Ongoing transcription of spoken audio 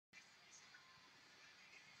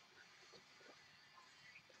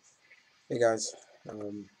Hey guys,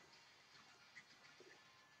 um,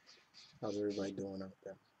 how's everybody doing out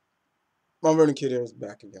there? Mount Vernon Kid here is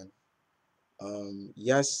back again.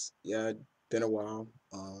 Yes, yeah, been a while.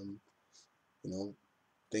 You know,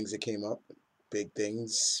 things that came up, big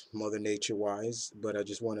things, Mother Nature wise, but I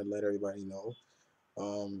just want to let everybody know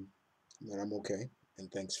um, that I'm okay, and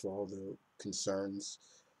thanks for all the concerns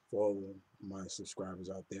for all of my subscribers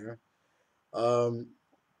out there. Um,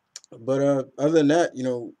 but other than that,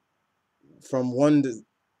 from one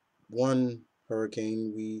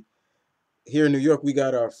hurricane, we here in New York, we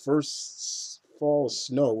got our first fall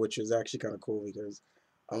snow, which is actually kind of cool because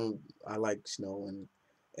I like snow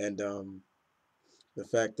and the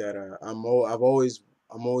fact that I'm always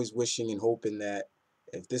wishing and hoping that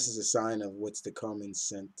if this is a sign of what's to come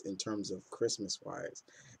in terms of Christmas wise,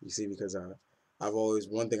 you see, because I've always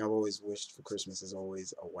one thing I've always wished for Christmas is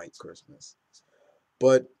always a white Christmas,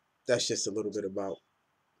 but that's just a little bit about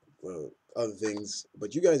other things.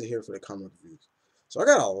 But you guys are here for the comic reviews, so I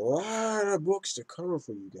got a lot of books to cover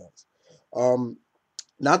for you guys. Um,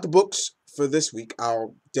 Not the books for this week.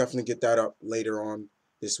 I'll definitely get that up later on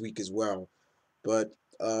this week as well. But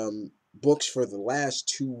books for the last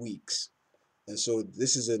 2 weeks. And so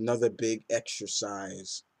this is another big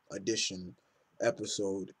exercise edition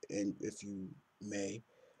episode, and if you may.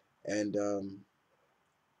 And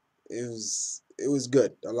it was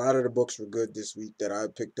good. A lot of the books were good this week that I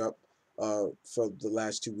picked up for the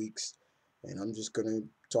last 2 weeks, and I'm just gonna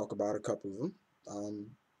talk about a couple of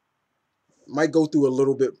them. Might go through a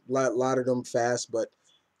little bit, lot of them fast, but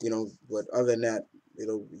other than that,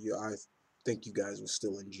 I think you guys will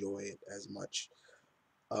still enjoy it as much.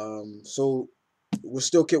 So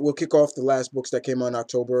we'll kick off the last books that came out in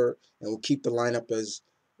October, and we'll keep the lineup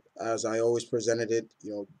as I always presented it.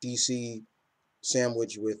 DC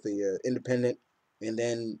sandwich with the Independent, and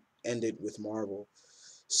then end it with Marvel.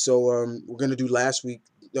 So we're gonna do last week.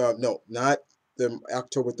 No, not the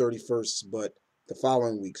October 31st, but the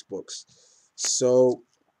following week's books. So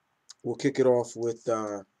we'll kick it off with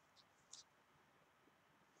uh,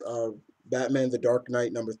 Batman: The Dark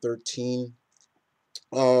Knight number 13.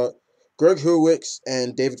 Uh, Greg Hurwitz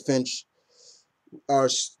and David Finch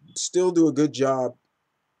still do a good job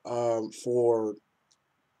for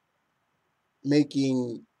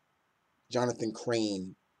making Jonathan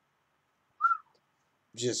Crane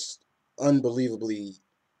just unbelievably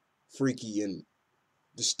freaky and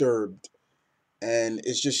disturbed. And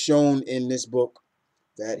it's just shown in this book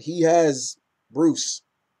that he has Bruce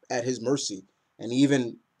at his mercy, and he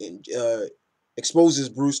even uh, exposes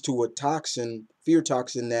Bruce to a toxin, fear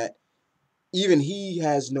toxin, that even he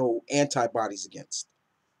has no antibodies against.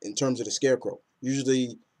 In terms of the Scarecrow,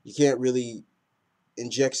 usually you can't really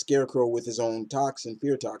inject Scarecrow with his own toxin,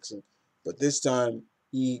 fear toxin, but this time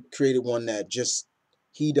he created one that just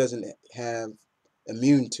he doesn't have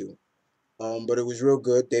immune to. But it was real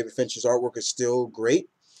good. David Fincher's artwork is still great,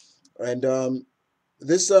 and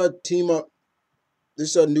this team up,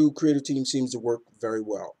 this new creative team seems to work very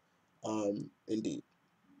well, indeed.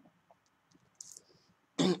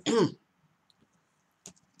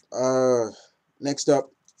 uh, Next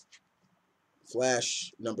up,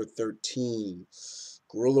 Flash number 13,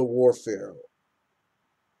 Guerrilla Warfare.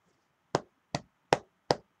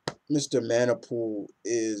 Mr. Manapool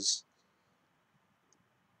is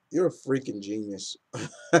you're a freaking genius.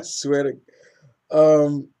 I swear to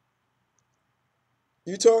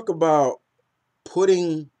you talk about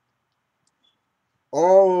putting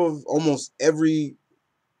all of almost every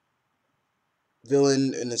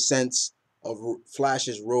villain in the sense of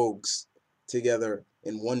Flash's rogues together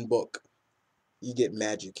in one book. You get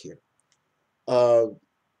magic here. Uh,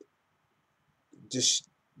 just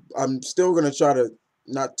I'm still gonna try to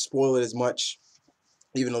not spoil it as much,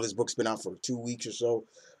 even though this book's been out for 2 weeks or so.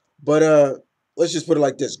 But let's just put it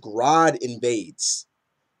like this: Grodd invades.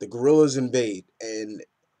 The gorillas invade, and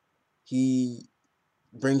he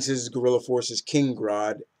brings his guerrilla forces King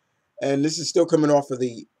Grodd. And this is still coming off of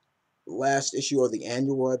the last issue of the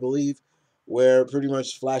annual, I believe, where pretty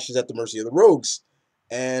much Flash is at the mercy of the rogues,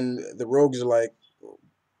 and the rogues are like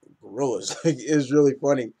gorillas. Like, it's really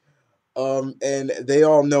funny. And they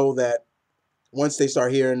all know that once they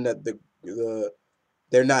start hearing that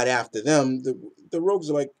they're not after them, the rogues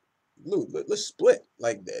are like, "Dude, let's split.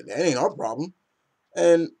 Like that ain't our problem."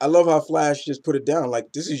 And I love how Flash just put it down.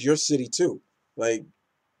 Like, this is your city too. Like,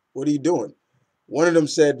 what are you doing? One of them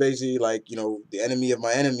said basically like, the enemy of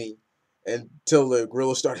my enemy, until the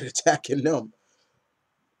gorilla started attacking them.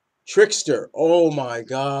 Trickster. Oh my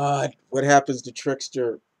God. What happens to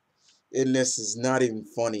Trickster in this is not even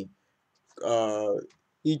funny. Uh,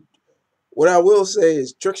 he What I will say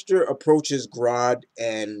is Trickster approaches Grodd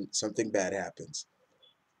and something bad happens.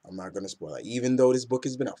 I'm not gonna spoil it, even though this book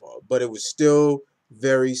has been out for a while, but it was still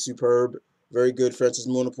very superb, very good. Francis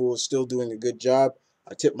Moonapool is still doing a good job.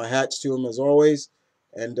 I tip my hats to him as always,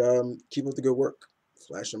 and keep up the good work.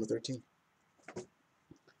 Flash number 13.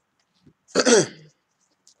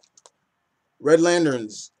 Red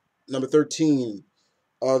Lanterns number 13.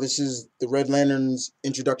 This is the Red Lanterns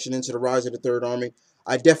introduction into the rise of the Third Army.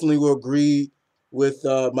 I definitely will agree with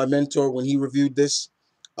my mentor when he reviewed this.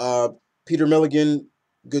 Uh, Peter Milligan,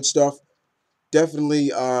 good stuff.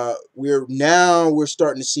 Definitely, we're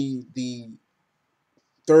starting to see the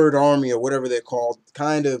Third Army or whatever they're called,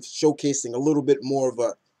 kind of showcasing a little bit more of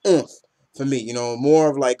a oomph for me. You know, more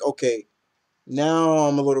of like, okay, now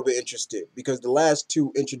I'm a little bit interested because the last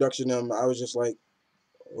two introduction of them, I was just like,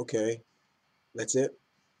 okay, that's it.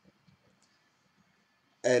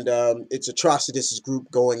 And it's Atrocitus'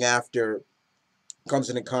 group going after, comes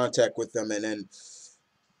into contact with them, and then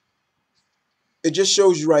it just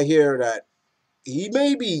shows you right here that he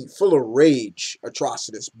may be full of rage,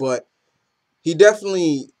 Atrocitus, but he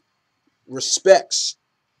definitely respects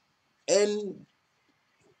and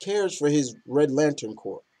cares for his Red Lantern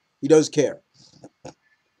Corps. He does care,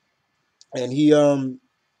 and he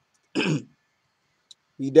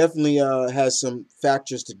definitely has some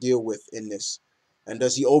factors to deal with in this. And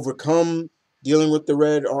does he overcome dealing with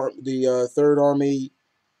the Third Army?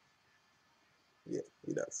 Yeah,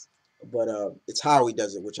 he does. But it's how he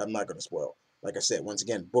does it, which I'm not gonna spoil. Like I said, once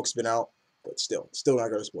again, book's been out, but still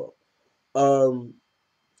not gonna spoil. Um,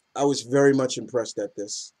 I was very much impressed at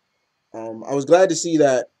this. I was glad to see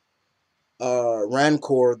that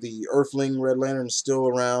Rancor, the Earthling Red Lantern, is still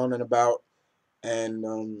around and about,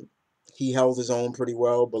 and he held his own pretty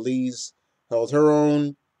well. Belize held her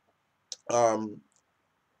own, um,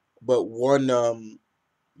 but one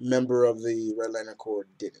member of the Red Lantern Corps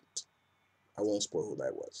didn't. I won't spoil who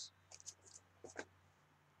that was.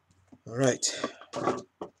 All right.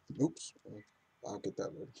 Oops. I'll get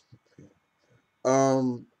that later.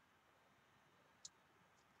 Um,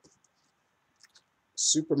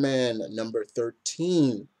 Superman number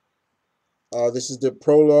 13. This is the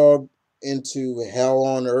prologue into Hell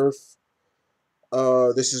on Earth.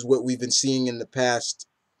 This is what we've been seeing in the past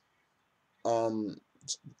um,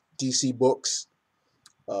 DC books.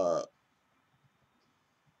 Uh,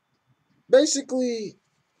 Basically,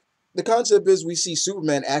 the concept is we see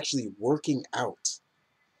Superman actually working out.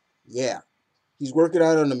 Yeah, he's working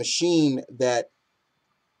out on a machine that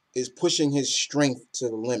is pushing his strength to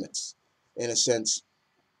the limits. In a sense,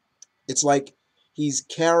 it's like he's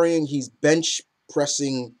bench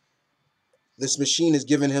pressing. This machine is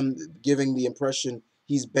giving the impression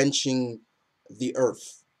he's benching the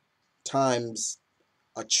Earth times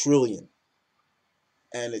a trillion,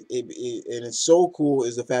 and and it's so cool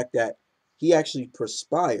is the fact that he actually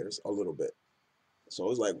perspires a little bit. So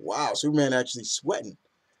it's like, wow, Superman actually sweating.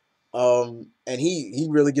 And he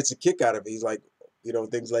really gets a kick out of it. He's like,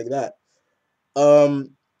 things like that.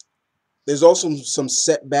 Um, there's also some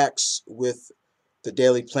setbacks with the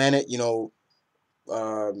Daily Planet.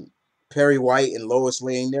 Um, Perry White and Lois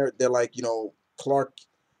Lane. They're like, Clark,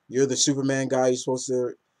 you're the Superman guy. You're supposed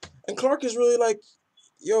to. And Clark is really like,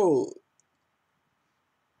 yo,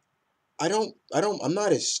 I'm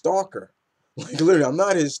not his stalker. Like literally, I'm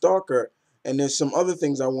not his stalker. And there's some other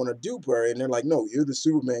things I want to do, Perry. And they're like, no, you're the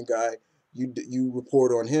Superman guy. You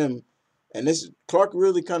report on him. And this Clark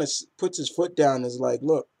really kind of puts his foot down and is like,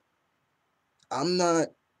 look, I'm not.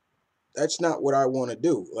 That's not what I want to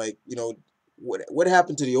do. Like, what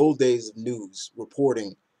happened to the old days of news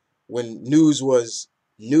reporting, when news was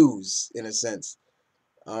news in a sense,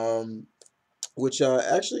 um, which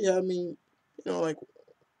actually had me, like,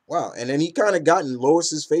 wow. And then he kind of got in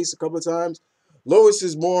Lois's face a couple of times. Lois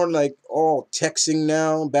is more like all texting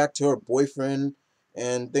now, back to her boyfriend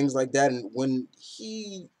and things like that. And when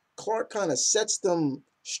Clark kind of sets them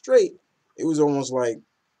straight, it was almost like,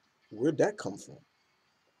 where'd that come from?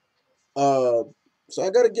 Uh, so I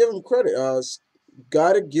gotta give him credit.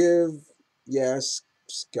 Gotta give, yes,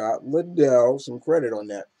 Scott Liddell some credit on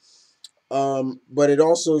that. But it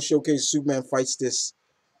also showcased Superman fights this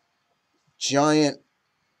giant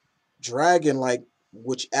dragon, like,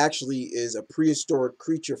 which actually is a prehistoric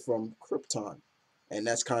creature from Krypton, and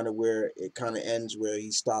that's kind of where it kind of ends, where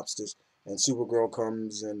he stops this, and Supergirl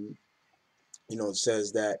comes and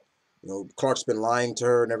says that Clark's been lying to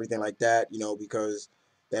her and everything like that, because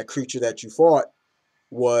that creature that you fought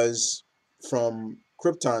was from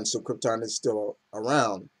Krypton, so Krypton is still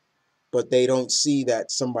around, but they don't see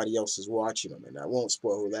that somebody else is watching them, and I won't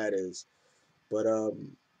spoil who that is. But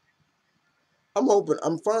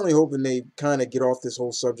I'm finally hoping they kind of get off this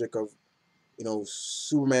whole subject of,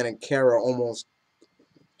 Superman and Kara almost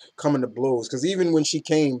coming to blows. Because even when she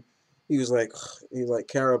came, he was like,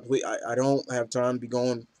 Kara, please, I don't have time to be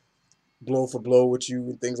going blow for blow with you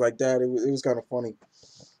and things like that. It was kind of funny.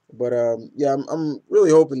 But yeah, I'm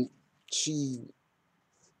really hoping she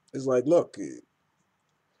is like, look,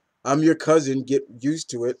 I'm your cousin. Get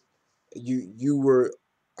used to it. You were,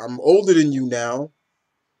 I'm older than you now,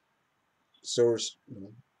 so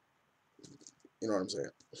you know what I'm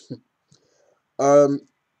saying. Um,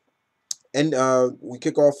 and we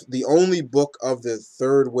kick off the only book of the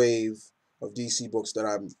third wave of DC books that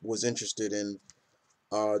I was interested in.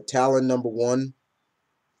 Talon #1.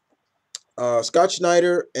 Scott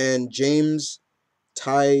Snyder and James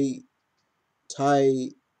Ty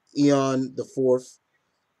Eon the Fourth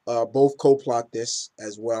both co-plot this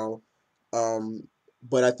as well.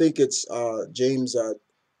 But I think it's James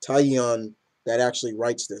Tyon that actually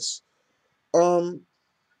writes this. Um,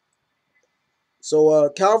 so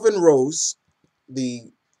Calvin Rose,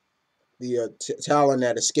 the Talon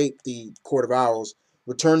that escaped the Court of Owls,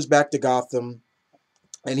 returns back to Gotham,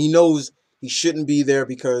 and he knows he shouldn't be there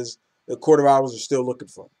because the Court of Owls are still looking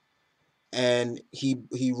for him. And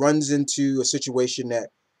he runs into a situation that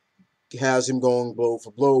has him going blow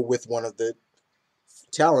for blow with one of the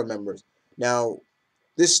Talon members. Now,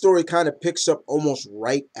 this story kind of picks up almost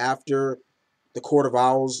right after the Court of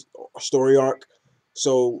Owls story arc.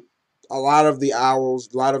 So a lot of the owls,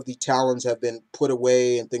 a lot of the talons have been put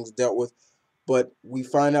away and things dealt with. But we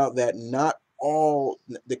find out that not all,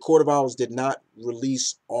 the Court of Owls did not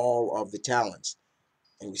release all of the talons.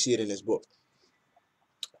 And we see it in this book.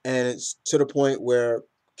 And it's to the point where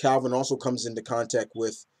Calvin also comes into contact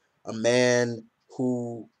with a man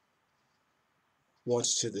who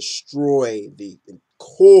wants to destroy the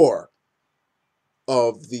core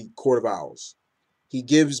of the Court of Owls. He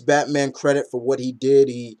gives Batman credit for what he did.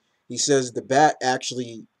 He says the bat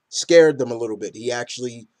actually scared them a little bit. He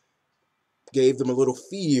actually gave them a little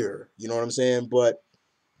fear. You know what I'm saying? But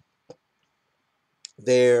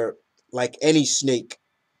they're like any snake,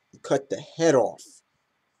 cut the head off,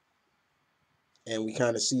 and we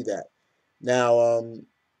kind of see that now.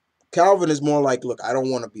 Calvin is more like, look, I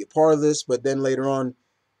don't want to be a part of this. But then later on,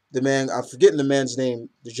 the man, I'm forgetting the man's name,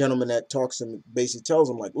 the gentleman that talks to him, basically tells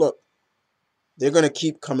him like, look, they're gonna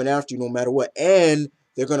keep coming after you no matter what, and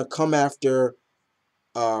they're gonna come after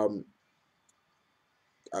um,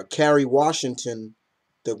 Carrie Washington,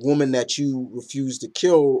 the woman that you refused to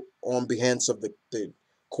kill on behalf of the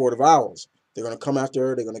Court of Owls. They're gonna come after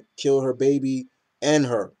her. They're gonna kill her baby and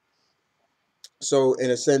her. So in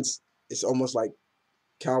a sense, it's almost like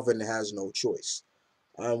Calvin has no choice.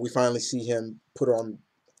 We finally see him put on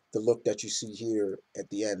the look that you see here at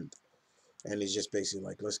the end, and he's just basically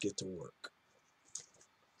like, "Let's get to work."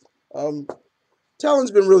 Um,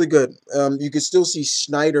 Talon's been really good. You can still see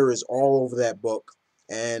Snyder is all over that book,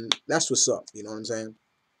 and that's what's up. You know what I'm saying?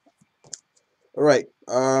 All right.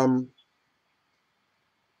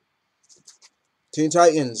 Teen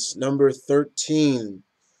Titans #13.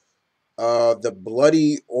 The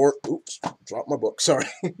bloody or oops, dropped my book. Sorry.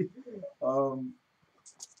 um,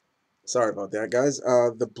 sorry about that, guys.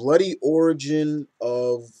 The bloody origin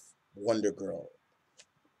of Wonder Girl.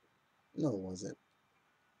 No, it wasn't.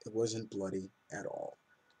 It wasn't bloody at all.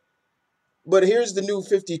 But here's the new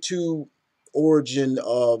 52 origin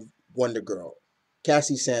of Wonder Girl,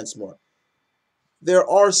 Cassie Sandsmore. There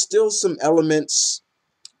are still some elements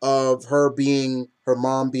of her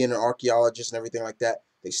mom being an archaeologist and everything like that.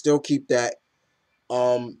 They still keep that.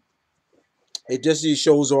 Um, it just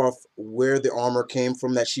shows off where the armor came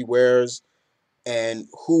from that she wears and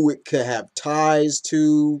who it could have ties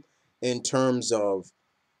to in terms of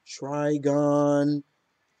Trigon.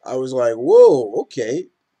 I was like, whoa, okay,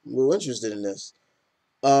 I'm a little interested in this.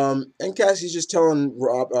 And Cassie's just telling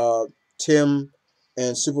Tim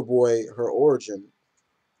and Superboy her origin,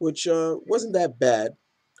 which wasn't that bad.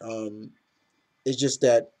 Um, it's just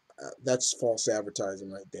that that's false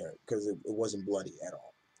advertising right there because it wasn't bloody at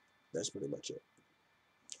all. That's pretty much it.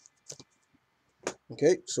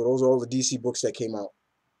 Okay, so those are all the DC books that came out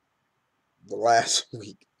the last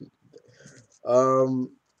week.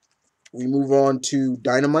 Um, we move on to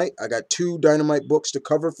Dynamite. I got 2 Dynamite books to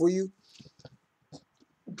cover for you.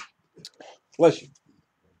 Bless you.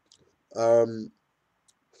 Um,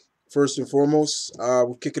 First and foremost,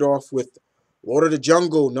 we'll kick it off with Lord of the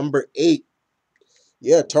Jungle #8.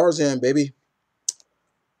 Yeah, Tarzan, baby.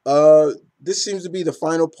 This seems to be the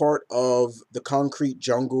final part of the Concrete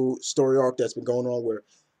Jungle story arc that's been going on, where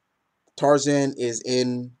Tarzan is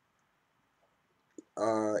in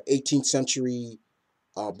 18th century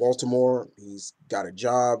Baltimore. He's got a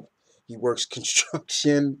job. He works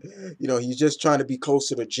construction. He's just trying to be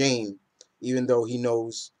closer to Jane, even though he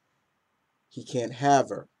knows he can't have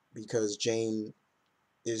her because Jane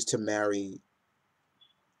is to marry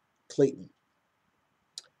Clayton,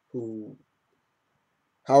 who,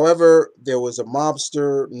 however, there was a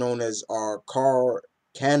mobster known as our Car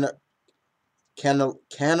Can Can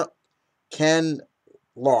Can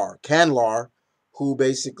Canlar, who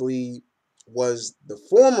basically was the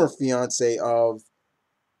former fiance of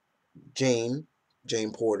Jane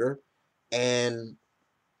Porter, and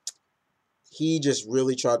he just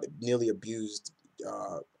really tried to nearly abused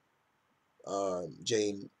uh,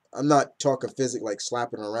 Jane. I'm not talking physical, like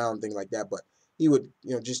slapping her around, thing like that, but he would,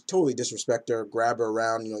 just totally disrespect her, grab her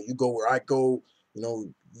around, you go where I go,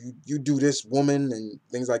 you do this, woman, and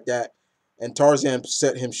things like that. And Tarzan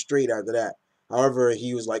set him straight after that. However,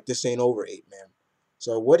 he was like, this ain't over, ape man.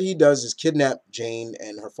 So what he does is kidnap Jane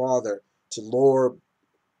and her father to lure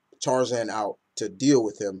Tarzan out to deal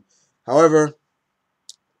with him. However,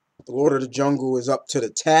 the Lord of the Jungle is up to the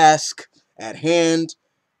task at hand,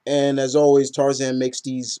 and as always, Tarzan makes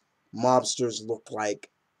these mobsters look like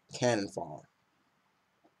cannon fodder.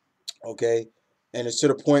 Okay, and it's to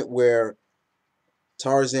the point where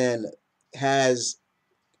Tarzan has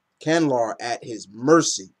Canlar at his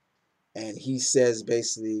mercy, and he says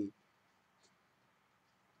basically,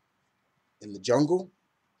 in the jungle,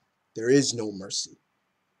 there is no mercy.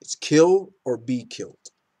 It's kill or be killed.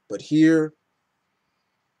 But here,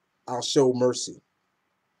 I'll show mercy.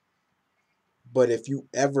 But if you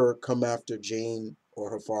ever come after Jane or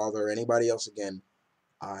her father or anybody else again,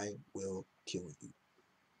 I will kill you.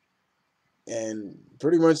 And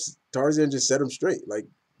pretty much Tarzan just set him straight. Like,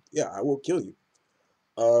 yeah, I will kill you.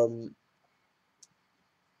 Um,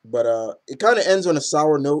 but it kind of ends on a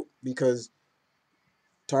sour note because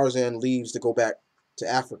Tarzan leaves to go back to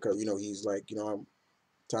Africa. He's like, I'm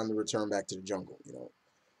time to return back to the jungle.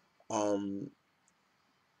 Um,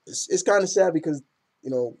 it's kind of sad because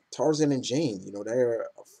Tarzan and Jane, they're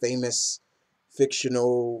a famous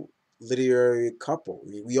fictional literary couple.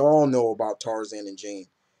 We all know about Tarzan and Jane.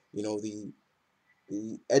 The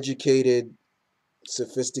educated,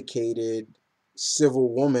 sophisticated,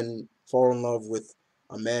 civil woman fall in love with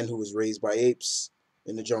a man who was raised by apes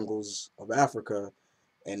in the jungles of Africa,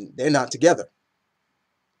 and they're not together.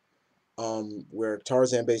 Where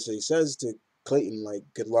Tarzan basically says to Clayton, like,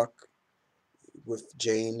 good luck with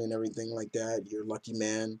Jane and everything like that. You're a lucky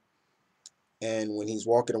man. And when he's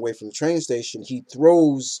walking away from the train station, he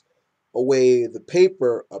throws away a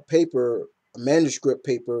manuscript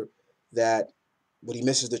paper that when he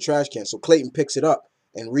misses the trash can. So Clayton picks it up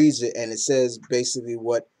and reads it, and it says basically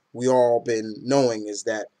what we all been knowing is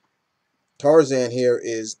that Tarzan here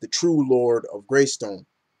is the true Lord of Greystone.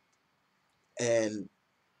 And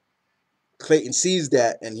Clayton sees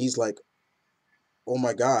that, and he's like, "Oh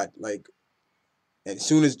my God!" Like, and as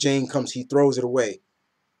soon as Jane comes, he throws it away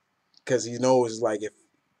because he knows, like, if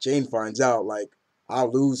Jane finds out, like,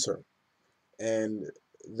 I'll lose her. And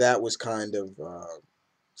that was kind of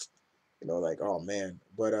like, oh man.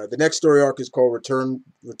 But the next story arc is called Return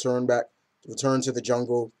to the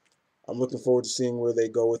Jungle. I'm looking forward to seeing where they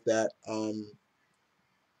go with that.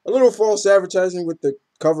 A little false advertising with the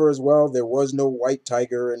cover as well. There was no white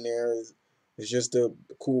tiger in there. It's just a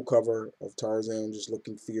cool cover of Tarzan just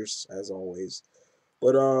looking fierce as always.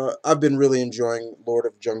 But I've been really enjoying Lord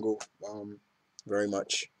of Jungle very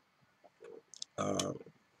much. Uh,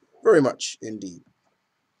 very much indeed.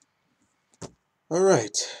 All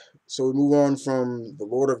right. So we move on from the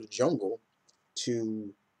Lord of the Jungle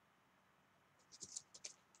to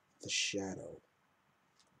the Shadow.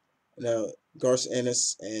 Now, Garth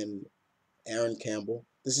Ennis and Aaron Campbell.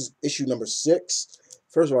 This is issue number 6.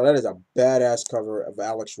 First of all, that is a badass cover of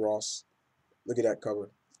Alex Ross. Look at that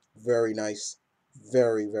cover. Very nice.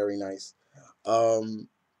 Very, very nice. Um,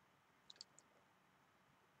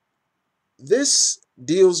 this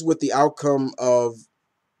deals with the outcome of,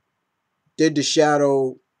 did the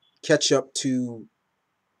Shadow catch up to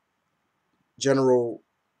General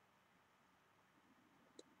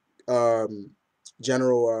um,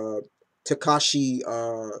 General Takashi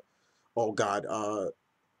oh God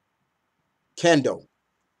Kando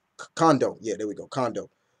Kondo, yeah, there we go, Kondo.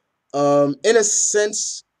 In a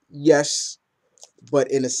sense, yes,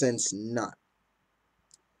 but in a sense, not.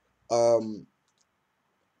 Um,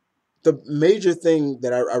 the major thing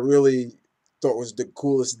that I really thought was the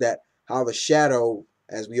coolest, that how the Shadow,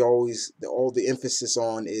 as we always, all the emphasis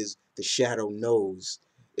on is the Shadow knows,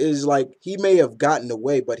 is like he may have gotten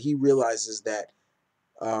away, but he realizes that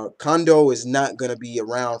Kondo is not going to be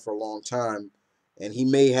around for a long time, and he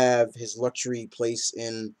may have his luxury place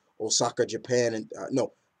in Osaka, Japan, and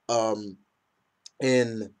no,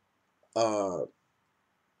 in uh,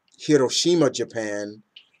 Hiroshima, Japan,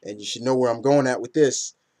 and you should know where I'm going at with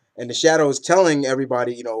this. And the Shadow is telling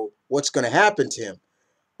everybody, what's going to happen to him.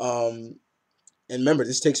 Um, and remember,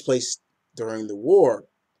 this takes place during the war,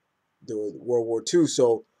 the World War II.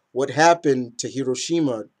 So what happened to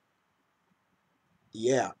Hiroshima?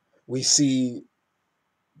 Yeah, we see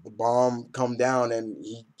the bomb come down, and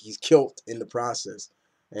he's killed in the process.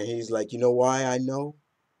 And he's like, you know why I know?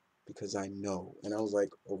 Because I know. And I was like,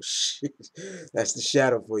 oh shit, that's the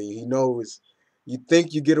Shadow for you. He knows. You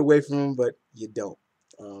think you get away from him, but you don't.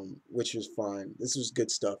 Which was fine. This was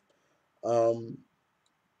good stuff. Um,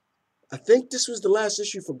 I think this was the last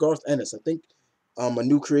issue for Garth Ennis. I think a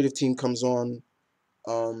new creative team comes on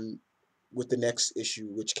um, with the next issue,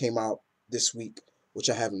 which came out this week, which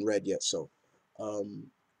I haven't read yet. So,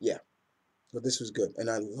 yeah, but this was good, and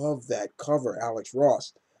I love that cover, Alex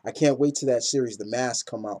Ross. I can't wait till that series, The Mask,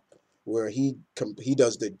 come out, where he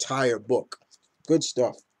does the entire book. Good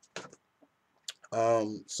stuff.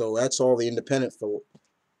 So that's all the independent for.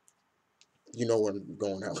 You know where I'm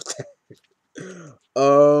going out with that.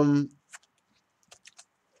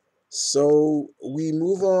 So we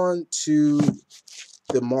move on to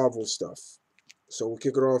the Marvel stuff. So we'll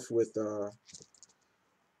kick it off with the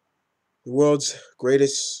world's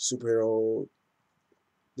greatest superhero,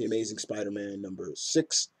 The Amazing Spider-Man number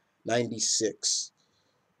 696.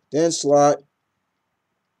 Dan Slott,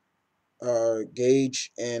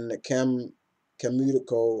 Gage, and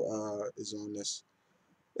Camutico is on this.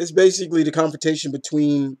 It's basically the confrontation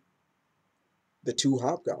between the two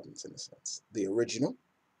Hobgoblins, in a sense, the original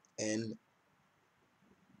and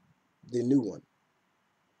the new one,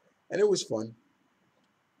 and it was fun.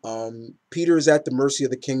 Peter is at the mercy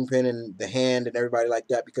of the Kingpin and the Hand and everybody like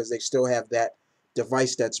that because they still have that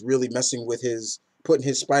device that's really messing with putting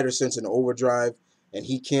his spider sense in overdrive, and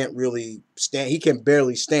he can't really stand. He can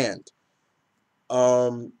barely stand.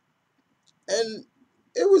 Um, and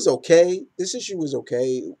it was okay. This issue was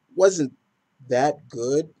okay. It wasn't that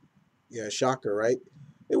good. Yeah, shocker, right?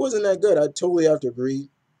 It wasn't that good. I totally have to agree.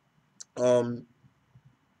 Um,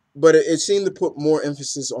 but it seemed to put more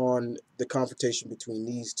emphasis on the confrontation between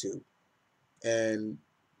these two and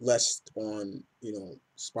less on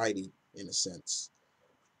Spidey in a sense.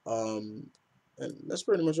 Um, and that's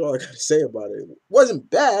pretty much all I got to say about it. It wasn't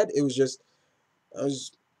bad. It was just I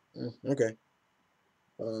was okay.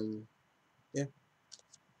 Um, yeah,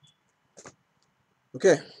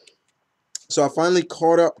 okay. So I finally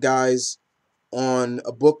caught up, guys, on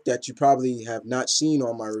a book that you probably have not seen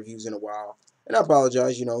on my reviews in a while, and I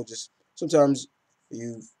apologize. Just sometimes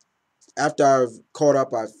you after I've caught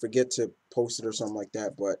up, I forget to post it or something like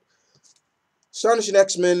that, but. Astonishing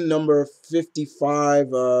X-Men number 55.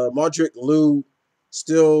 Margaret Liu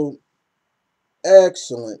still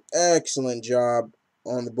excellent job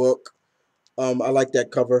on the book. I like that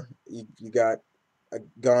cover. You got a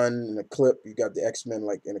gun and a clip. You got the X-Men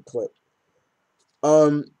like in a clip.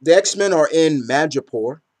 The X-Men are in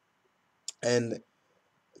Madripoor, and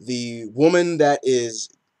the woman that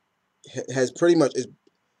has pretty much is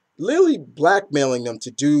literally blackmailing them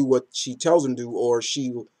to do what she tells them to, or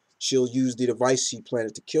she'll use the device she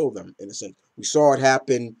planted to kill them. In a sense, we saw it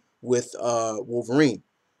happen with Wolverine.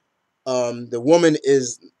 The woman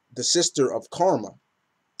is the sister of Karma,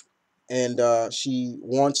 and she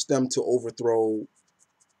wants them to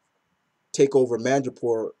take over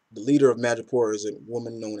Madripoor. The leader of Madripoor is a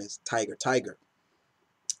woman known as Tiger.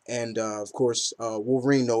 And of course,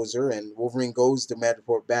 Wolverine knows her, and Wolverine goes to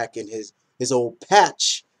Madripoor back in his old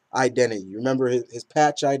patch identity. You remember his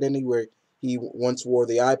patch identity where he once wore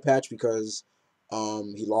the eye patch because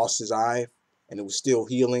he lost his eye and it was still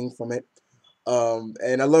healing from it.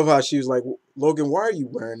 And I love how she was like, Logan, why are you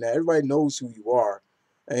wearing that? Everybody knows who you are.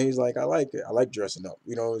 And he's like, I like it. I like dressing up.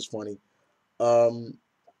 It was funny. Um,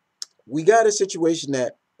 we got a situation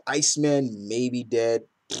that Iceman may be dead.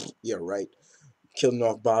 Yeah, right. Killing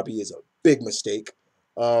off Bobby is a big mistake.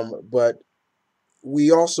 But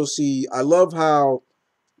we also see, I love how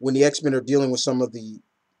when the X-Men are dealing with some of the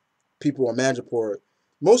people on Madripoor,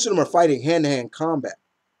 most of them are fighting hand-to-hand combat,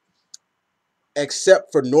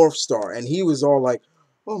 except for North Star. And he was all like,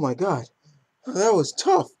 oh my God, that was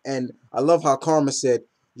tough. And I love how Karma said,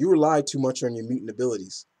 you rely too much on your mutant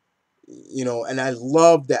abilities. And I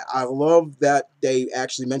love that. I love that they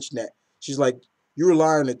actually mentioned that. She's like, you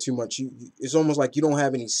rely on it too much. It's almost like you don't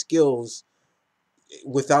have any skills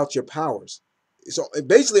without your powers. So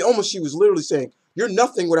basically, almost she was literally saying, you're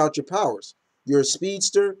nothing without your powers. You're a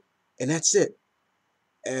speedster, and that's it.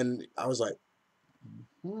 And I was like,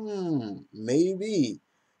 Maybe.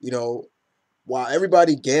 You know, while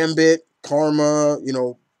everybody, Gambit, Karma,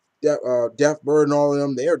 Death Bird, and all of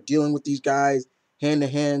them, they are dealing with these guys hand to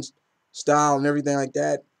hand style and everything like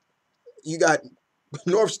that. You got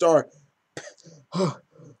North Star, like,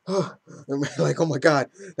 oh my God,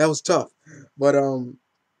 that was tough, but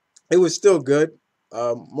it was still good.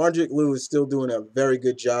 Margaret Liu is still doing a very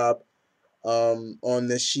good job on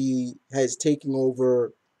this. She has taken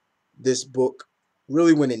over this book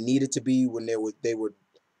really when it needed to be, when they would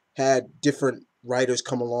had different writers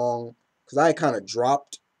come along, because I kind of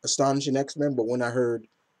dropped Astonishing X-Men, but when I heard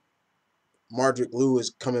Margaret Liu is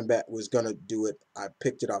coming back, was gonna do it, I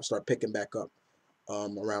picked it up, started picking back up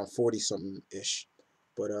around 40 something ish.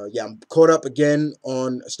 But yeah, I'm caught up again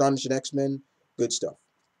on Astonishing X-Men. Good stuff.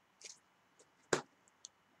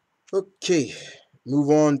 Okay, move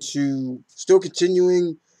on to still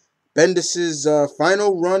continuing Bendis's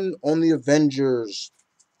final run on the Avengers.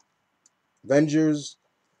 Avengers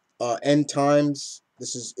End Times.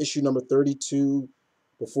 This is issue number 32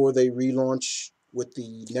 before they relaunch with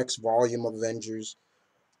the next volume of Avengers.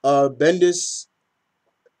 Bendis,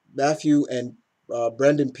 Matthew, and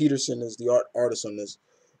Brendan Peterson is the artist on this.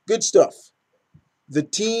 Good stuff. The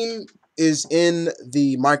team is in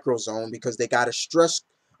the microzone because they got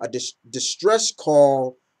a distress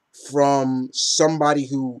call from somebody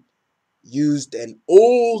who used an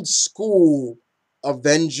old school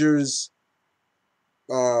Avengers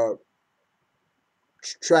uh,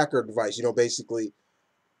 tracker device. Basically,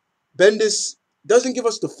 Bendis doesn't give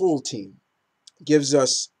us the full team, gives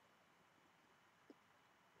us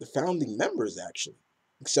the founding members actually,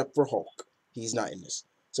 except for Hulk. He's not in this.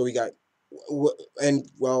 So we got, and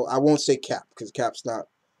well, I won't say Cap because Cap's not.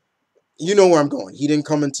 You know where I'm going. He didn't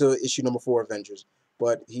come into issue number 4 Avengers,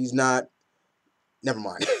 but he's not. Never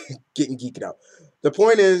mind. Getting geeked out. The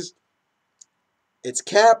point is, it's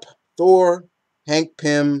Cap, Thor, Hank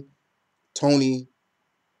Pym, Tony.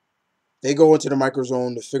 They go into the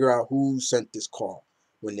microzone to figure out who sent this call.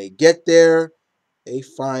 When they get there, they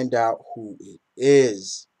find out who it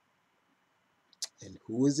is. And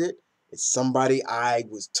who is it? It's somebody I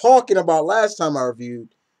was talking about last time I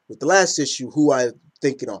reviewed with the last issue, who I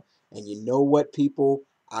thinking on. And you know what, people?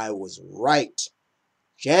 I was right.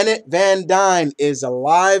 Janet Van Dyne is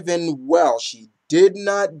alive and well. She did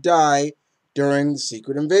not die during the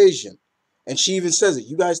Secret Invasion. And she even says it.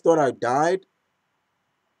 You guys thought I died?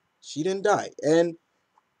 She didn't die. And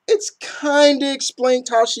it's kind of explained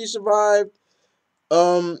how she survived.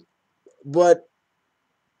 But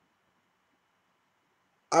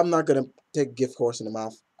I'm not gonna take a gift horse in the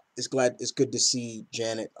mouth. It's good to see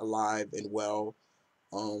Janet alive and well.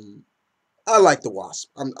 Um, I like the Wasp.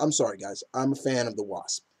 I'm sorry guys. I'm a fan of the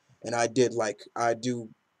Wasp, and I do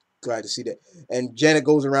glad to see that. And Janet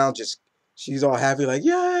goes around she's all happy like,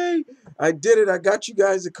 yay, I did it. I got you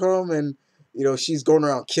guys to come, and she's going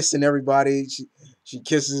around kissing everybody. She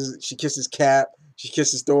kisses Cap, she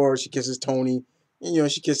kisses Thor, she kisses Tony,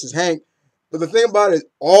 and she kisses Hank. But the thing about it,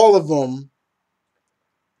 all of them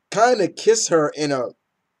kind of kiss her in a,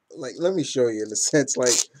 like, let me show you, in a sense,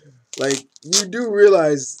 like you do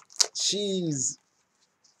realize she's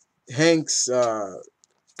Hank's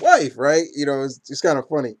wife, right? It's kind of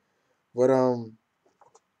funny. But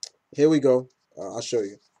here we go. I'll show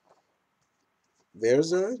you.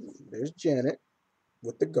 There's Janet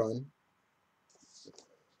with the gun,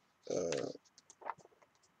 uh,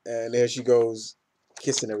 and there she goes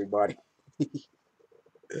kissing everybody.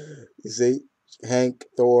 You see, Hank,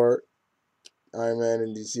 Thor, Iron Man,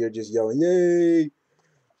 and you see her just yelling, "Yay!"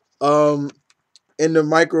 Um, in the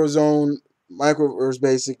microverse,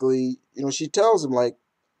 basically, she tells him like,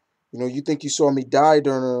 you think you saw me die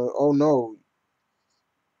during a, oh no.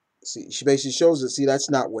 See, she basically shows it. See, that's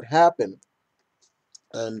not what happened,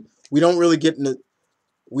 and we don't really get into.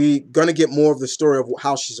 We gonna get more of the story of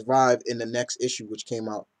how she survived in the next issue, which came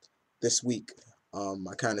out this week. I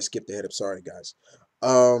kind of skipped ahead. I'm sorry, guys.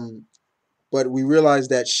 Um, but we realized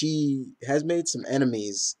that she has made some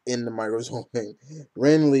enemies in the microzone.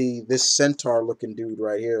 Renly, this centaur-looking dude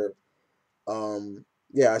right here.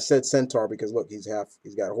 Yeah, I said centaur because look, he's got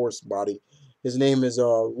a horse body. His name is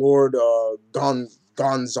Lord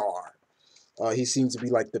Gonzar. He seems to be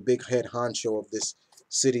like the big head honcho of this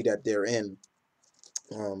city that they're in.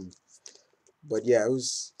 Um, but yeah, it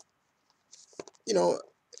was, you know,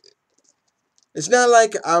 it's not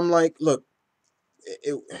like I'm like, look,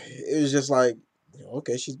 it was just like,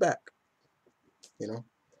 okay, she's back, you know.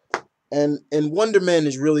 And Wonder Man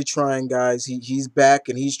is really trying, guys. He's back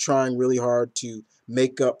and he's trying really hard to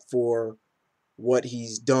make up for what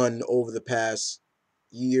he's done over the past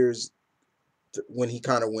years when he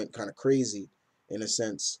kind of went kind of crazy in a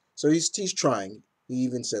sense. So he's trying. He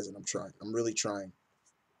even says it. I'm trying. I'm really trying.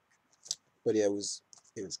 But yeah, it was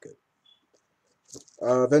good.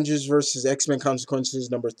 Avengers versus X-Men Consequences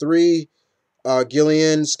 #3.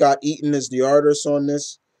 Gillian Scott Eaton is the artist on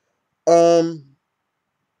this. Um,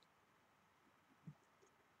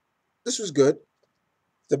 this was good.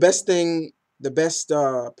 The best thing, the best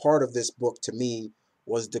part of this book to me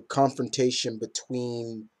was the confrontation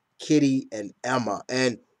between Kitty and Emma,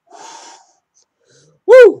 and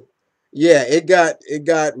woo, yeah, it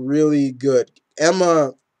got really good.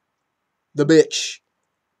 Emma, the bitch,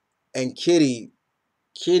 and Kitty,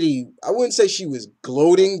 I wouldn't say she was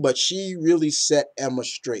gloating, but she really set Emma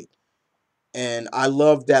straight. And I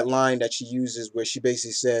love that line that she uses where she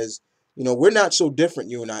basically says, we're not so different,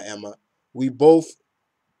 you and I, Emma. We both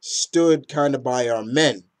stood kind of by our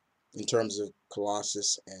men in terms of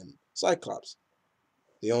Colossus and Cyclops.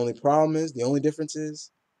 The only difference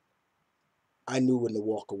is, I knew when to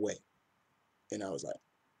walk away. And I was like,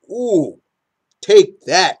 ooh, take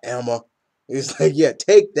that, Emma. It's like, yeah,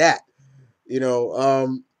 take that. You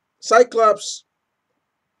know, Cyclops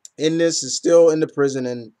in this is still in the prison,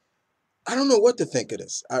 and I don't know what to think of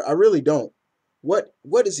this. I really don't. What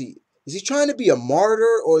is he? Is he trying to be a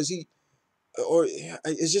martyr, or is he? Or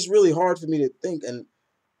it's just really hard for me to think and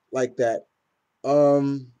like that.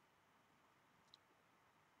 Um,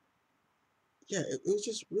 yeah, it was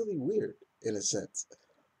just really weird in a sense.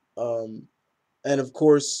 Um, and of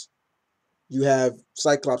course, you have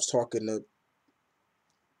Cyclops talking to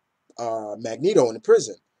Magneto in the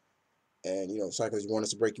prison, and Cyclops, you want us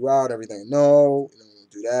to break you out, everything. No,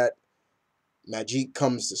 don't do that. Magik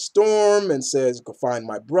comes to Storm and says, "Go find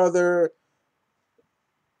my brother,"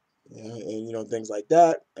 and things like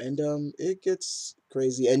that. And it gets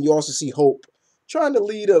crazy. And you also see Hope trying to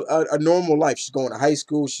lead a normal life. She's going to high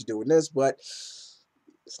school. She's doing this, but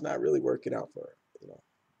it's not really working out for her.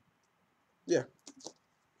 Yeah,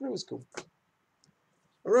 it was cool.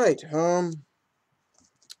 All right.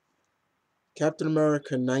 Captain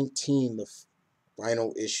America 19, the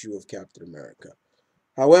final issue of Captain America.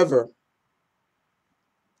 However,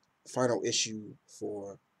 final issue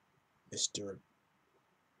for Mr.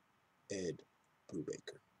 Ed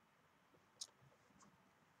Brubaker.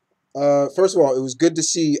 First of all, it was good to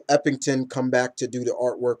see Eppington come back to do the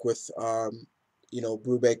artwork with,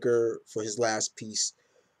 Brubaker for his last piece.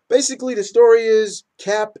 Basically, the story is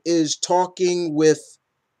Cap is talking with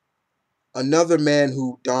another man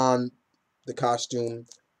who donned the costume,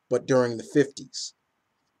 but during the 50s.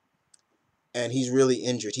 And he's really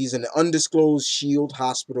injured. He's in an undisclosed Shield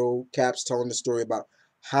hospital. Cap's telling the story about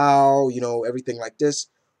how, everything like this,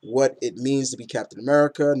 what it means to be Captain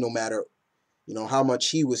America, no matter, how much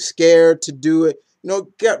he was scared to do it.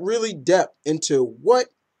 Got really depth into what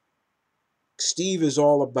Steve is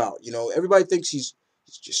all about. Everybody thinks he's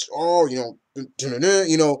just,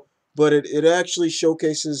 but it actually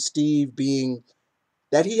showcases Steve being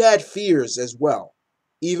that he had fears as well,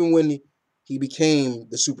 even when he became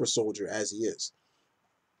the super soldier as he is.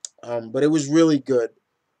 But it was really good.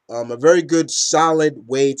 A very good, solid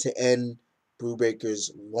way to end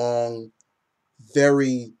Brubaker's long,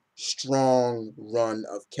 very strong run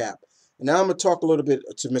of Cap. And now I'm going to talk a little bit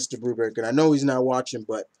to Mr. Brubaker. And I know he's not watching,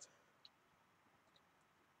 but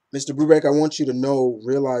Mr. Brubaker, I want you to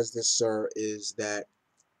realize this, sir, is that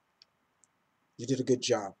you did a good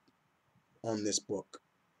job on this book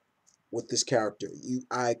with this character.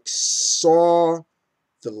 I saw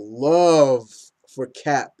the love for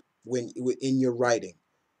Cap when in your writing.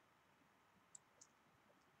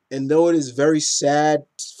 And though it is very sad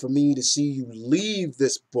for me to see you leave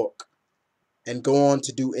this book and go on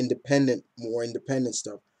to do more independent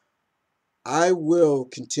stuff, I will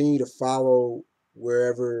continue to follow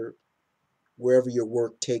wherever your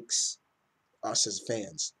work takes us as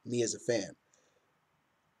fans, me as a fan.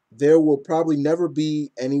 There will probably never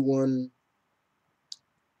be anyone,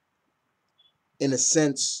 in a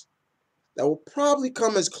sense, that will probably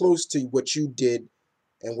come as close to what you did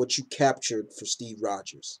and what you captured for Steve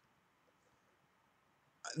Rogers.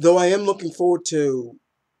 Though I am looking forward to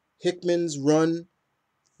Hickman's run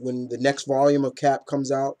when the next volume of Cap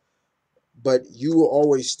comes out, but you will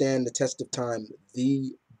always stand the test of time,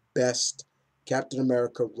 the best Captain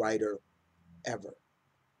America writer ever.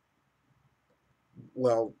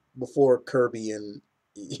 Well, before Kirby and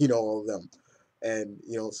all of them, and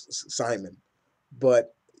Simon,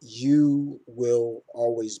 but you will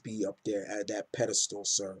always be up there at that pedestal,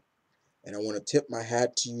 sir. And I want to tip my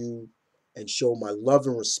hat to you and show my love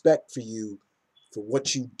and respect for you for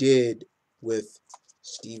what you did with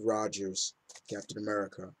Steve Rogers, Captain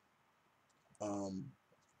America.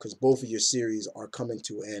 Because both of your series are coming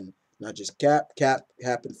to an end Not just Cap. Cap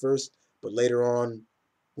happened first, but later on,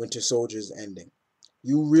 Winter Soldier's ending.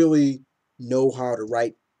 You really know how to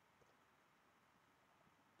write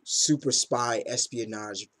super spy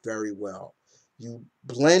espionage very well. You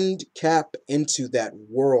blend Cap into that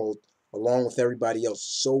world along with everybody else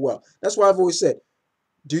so well. That's why I've always said,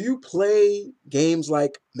 do you play games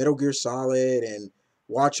like Metal Gear Solid and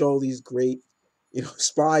watch all these great,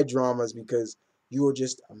 spy dramas because you are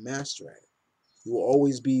just a master at it. You will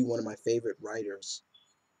always be one of my favorite writers,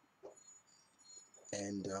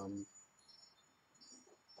 and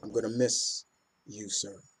I'm gonna miss you,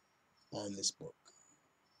 sir, on this book.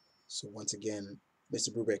 So once again, Mr.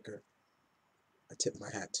 Brubaker, I tip my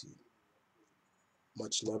hat to you.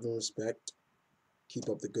 Much love and respect. Keep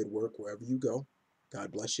up the good work wherever you go.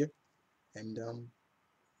 God bless you. And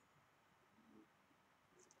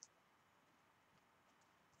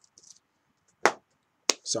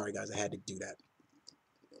sorry guys, I had to do that.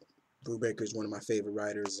 Brubaker is one of my favorite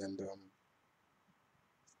writers, and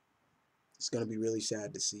it's gonna be really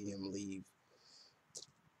sad to see him leave.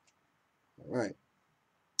 All right.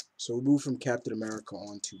 So we move from Captain America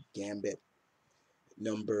on to Gambit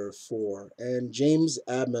 #4, and James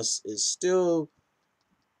Admas is still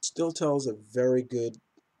tells a very good,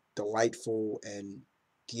 delightful, and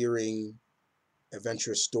gearing,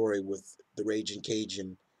 adventurous story with the Raging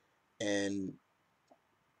Cajun and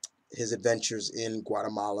his adventures in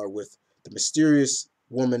Guatemala with the mysterious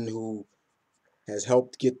woman who has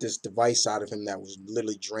helped get this device out of him that was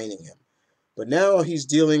literally draining him. But now he's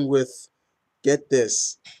dealing with, get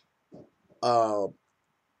this, uh,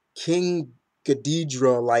 King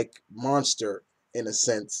Ghidorah like monster in a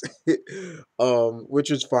sense, which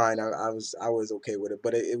was fine. I was okay with it,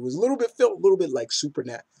 but it was a little bit, felt a little bit like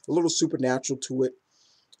a little supernatural to it,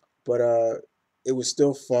 but it was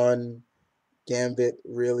still fun. Gambit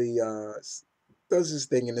really does his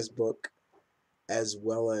thing in this book, as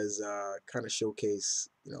well as kind of showcase.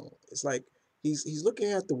 It's like he's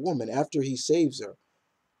looking at the woman after he saves her,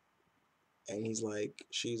 and he's like,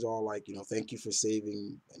 she's all like, thank you for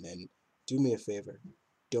saving, and then do me a favor,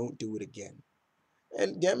 don't do it again.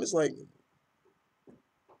 And Gambit's like,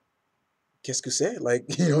 qu'est-ce que c'est? Like,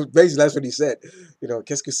 basically that's what he said.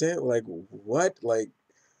 Qu'est-ce que c'est? Like, what? Like,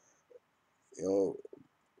 you know,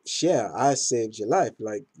 yeah, I saved your life.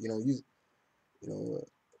 Like, you know,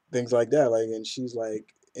 things like that. Like, and she's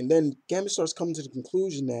like, and then Gambit starts coming to the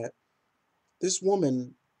conclusion that this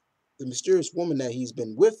woman, the mysterious woman that he's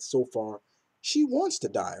been with so far, she wants to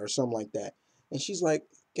die or something like that. And she's like,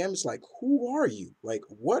 Gambit's like, who are you? Like,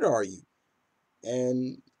 what are you?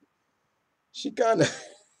 And she kind of,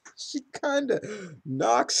 she kind of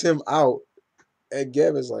knocks him out. And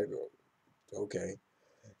Gambit's like, "Oh, okay."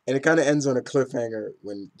 And it kind of ends on a cliffhanger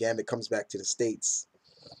when Gambit comes back to the States.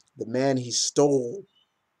 The man he stole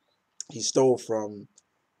from,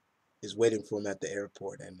 is waiting for him at the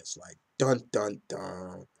airport, and it's like dun dun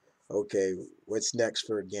dun. Okay, what's next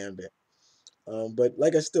for Gambit? But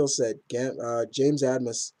like I still said, James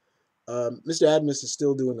Admas, Mr. Admas is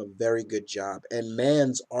still doing a very good job, and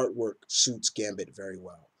Mann's artwork suits Gambit very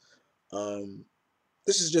well. Um,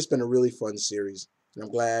 this has just been a really fun series, and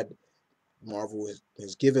I'm glad Marvel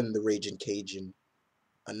has given the Raging Cajun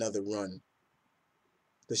another run.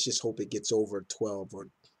 Let's just hope it gets over 12 or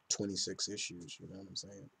 26 issues. You know what I'm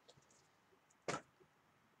saying?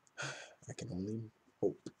 I can only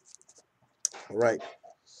hope. All right.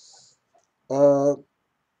 Uh,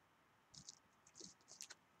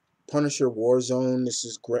 Punisher Warzone. This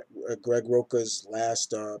is Greg Roca's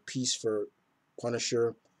last piece for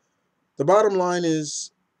Punisher. The bottom line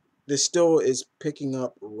is this still is picking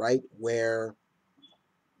up right where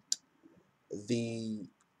the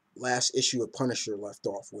last issue of Punisher left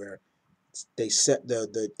off, where they set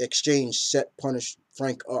the exchange set Punish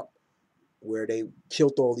Frank up, where they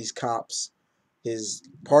killed all these cops. His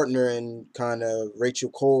partner in kind of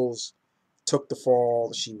Rachel Coles took the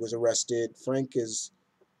fall. She was arrested. Frank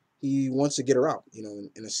he wants to get her out,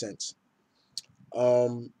 in a sense.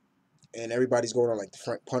 Um, and everybody's going on like the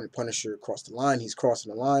Frank Punisher crossed the line. He's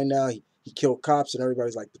crossing the line now. He killed cops, and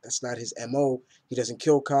everybody's like, but that's not his MO. He doesn't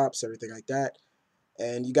kill cops, everything like that.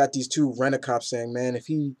 And you got these two rent-a-cops saying, man, if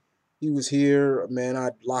he was here, man,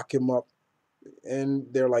 I'd lock him up. And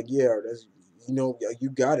they're like, yeah, you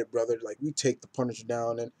got it, brother. Like, we take the Punisher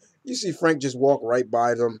down. And you see Frank just walk right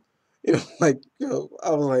by them. I was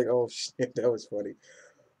like, oh shit, that was funny.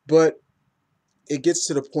 But it gets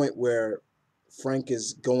to the point where Frank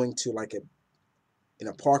is going to like in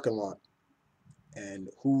a parking lot, and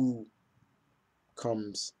who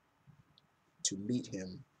comes to meet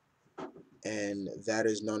him, and that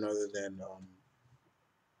is none other than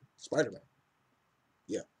Spider-Man.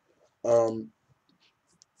 Yeah. Um,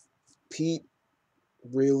 Pete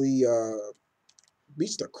really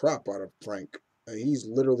beats the crap out of Frank. He's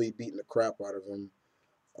literally beating the crap out of him.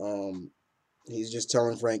 Um, he's just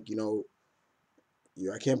telling Frank,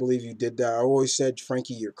 I can't believe you did that. I always said,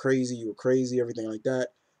 Frankie, you're crazy. You were crazy, everything like that.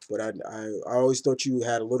 But I always thought you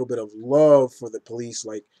had a little bit of love for the police,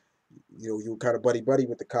 like you were kind of buddy buddy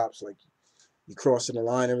with the cops, like you crossing the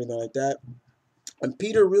line, everything like that. And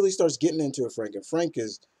Peter really starts getting into it, Frank, and Frank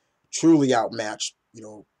is truly outmatched.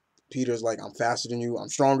 Peter's like, I'm faster than you, I'm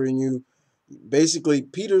stronger than you. Basically,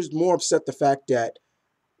 Peter's more upset the fact that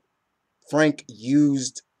Frank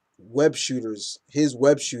used his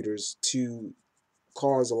web shooters, to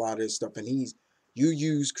cause a lot of this stuff, and you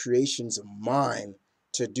use creations of mine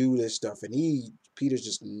to do this stuff, and Peter's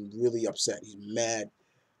just really upset. He's mad,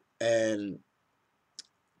 and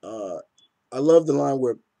uh, I love the line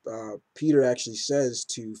where Peter actually says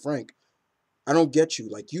to Frank, "I don't get you.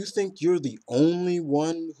 Like, you think you're the only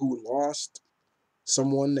one who lost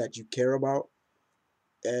someone that you care about?"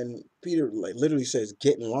 And Peter like literally says,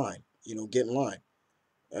 "Get in line. Get in line."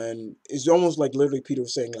 And it's almost like literally Peter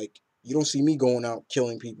was saying, like, you don't see me going out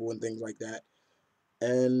killing people and things like that.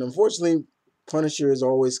 And unfortunately, Punisher is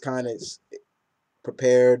always kind of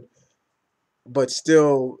prepared, but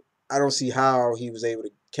still, I don't see how he was able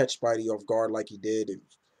to catch Spidey off guard like he did.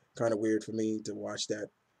 It's kind of weird for me to watch that.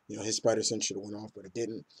 His spider sense should have went off, but it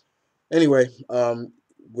didn't. Anyway,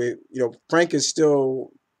 Frank is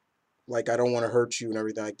still like, I don't want to hurt you and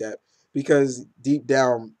everything like that, because deep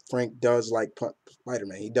down, Frank does like Spider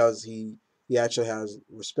Man. He does. He actually has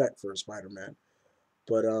respect for Spider Man,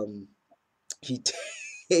 but he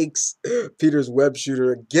takes Peter's web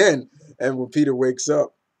shooter again, and when Peter wakes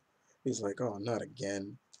up, he's like, "Oh, not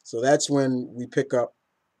again." So that's when we pick up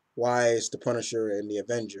why it's the Punisher and the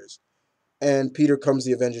Avengers. And Peter comes to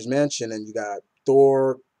the Avengers mansion, and you got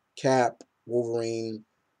Thor, Cap, Wolverine,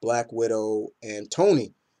 Black Widow, and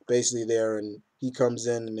Tony basically there. And he comes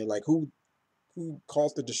in, and they're like, "Who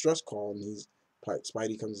calls the distress call?" And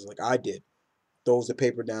Spidey comes, like, "I did." Throws the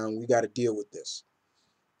paper down. We got to deal with this.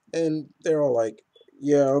 And they're all like,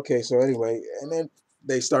 "Yeah, okay." So anyway, and then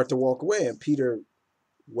they start to walk away, and Peter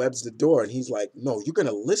webs the door, and he's like, "No, you're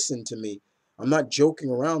gonna listen to me. I'm not joking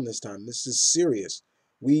around this time. This is serious.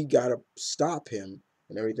 We gotta stop him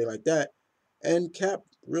and everything like that." And Cap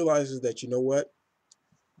realizes that, what,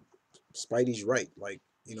 Spidey's right. Like,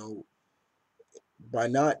 by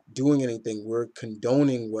not doing anything, we're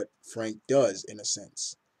condoning what Frank does in a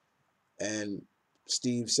sense. And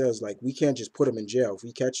Steve says, like, we can't just put him in jail. If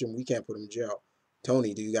we catch him, we can't put him in jail.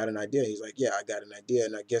 Tony, do you got an idea? He's like, yeah, I got an idea.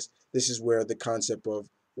 And I guess this is where the concept of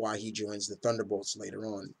why he joins the Thunderbolts later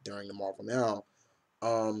on during the Marvel Now.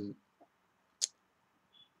 Um,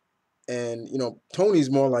 and Tony's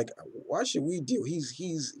more like, why should we deal?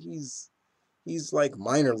 He's like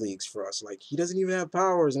minor leagues for us. Like, he doesn't even have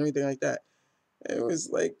powers and anything like that. And it was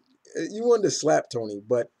like, you wanted to slap Tony,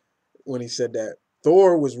 but when he said that,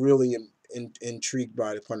 Thor was really intrigued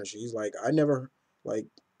by the Punisher. He's like, like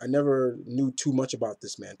I never knew too much about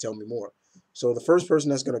this man. Tell me more. So the first person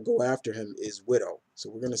that's gonna go after him is Widow. So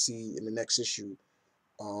we're gonna see in the next issue,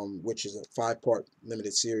 which is a 5-part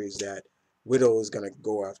limited series, that Widow is gonna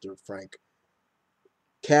go after Frank.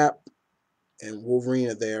 Cap and Wolverine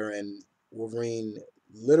are there, and Wolverine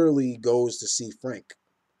literally goes to see Frank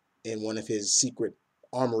in one of his secret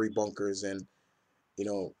armory bunkers, and you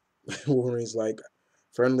know, Wolverine's like,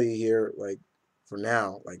 friendly here, like, for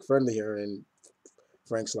now, like, friendly here. And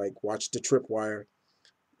Frank's like, watch the tripwire.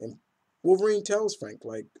 And Wolverine tells Frank,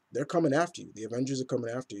 like, they're coming after you. The Avengers are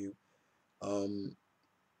coming after you. Um,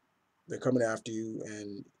 they're coming after you.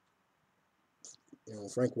 And,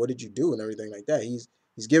 Frank, what did you do? And everything like that. He's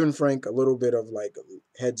giving Frank a little bit of like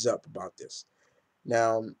a heads up about this.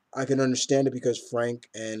 Now, I can understand it because Frank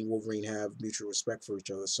and Wolverine have mutual respect for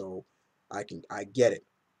each other, so I get it.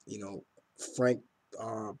 You know, Frank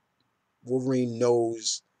uh, Wolverine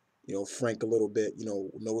knows, Frank a little bit,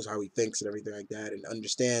 knows how he thinks and everything like that, and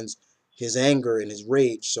understands his anger and his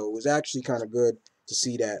rage. So it was actually kind of good to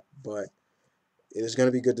see that, but it is going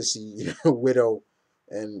to be good to see, Widow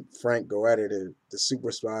and Frank go at it, the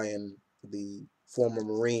super spy and the former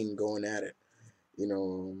Marine going at it. You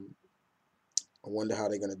know, I wonder how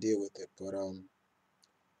they're going to deal with it, but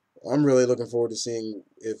I'm really looking forward to seeing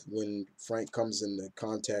if when Frank comes into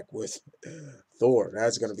contact with Thor.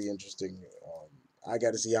 That's going to be interesting. I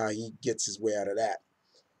got to see how he gets his way out of that.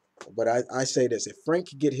 But I say this: if Frank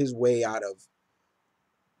could get his way out of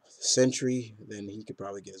Sentry, then he could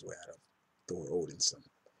probably get his way out of Thor Odinson.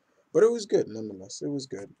 But it was good nonetheless. It was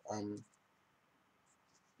good.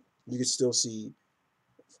 You could still see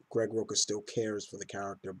Greg Rucka still cares for the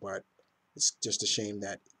character, but It's just a shame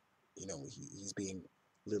that he's being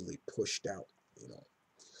literally pushed out. You know,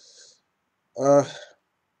 uh,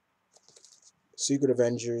 Secret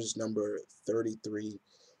Avengers number 33.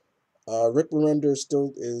 Rick Remender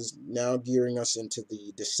still is now gearing us into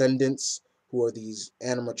the Descendants, who are these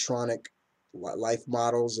animatronic life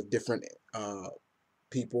models of different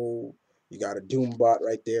people. You got a Doombot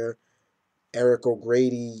right there. Eric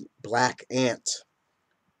O'Grady, Black Ant.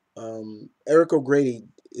 Eric O'Grady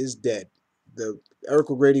is dead. The Eric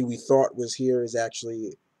O'Grady we thought was here is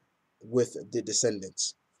actually with the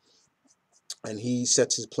Descendants, and he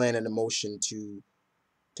sets his plan into motion to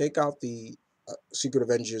take out the Secret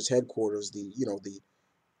Avengers headquarters, the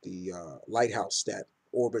lighthouse that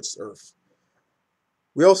orbits Earth.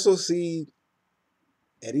 We also see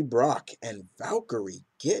Eddie Brock and Valkyrie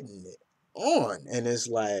getting it on, and it's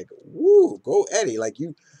like, woo, go Eddie! Like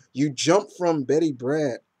you jump from Betty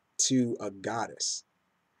Brant to a goddess,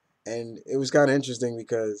 and it was kind of interesting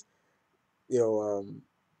because you know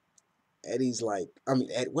Eddie's like, I mean,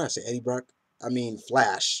 what I say, Eddie Brock? I mean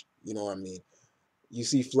Flash. You know what I mean? You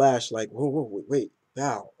see Flash like, whoa, whoa, wait,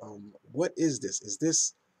 Val, what is this? Is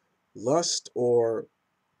this lust or?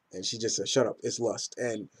 And she just said, "Shut up, it's lust."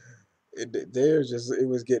 And it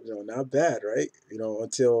was getting not bad, right?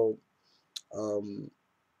 Until um,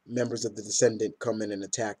 members of the Descendant come in and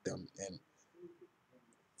attack them, and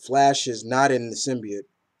Flash is not in the symbiote.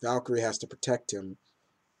 Valkyrie has to protect him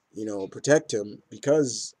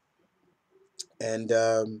because, and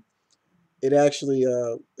it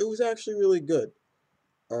was actually really good.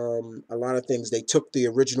 A lot of things they took the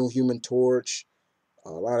original Human Torch. A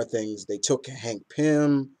lot of things they took Hank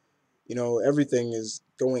Pym. Everything is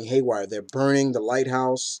going haywire. They're burning the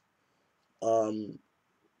lighthouse. Um,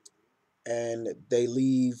 and they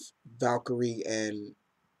leave Valkyrie and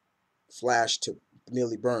Flash to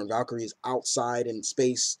nearly burn. Valkyrie is outside in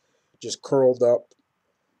space, just curled up.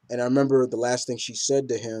 And I remember the last thing she said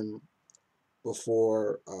to him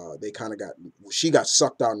before she got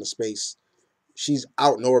sucked out into space. She's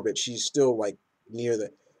out in orbit. She's still like near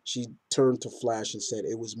the. She turned to Flash and said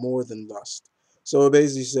it was more than lust. So it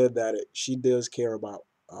basically said that she does care about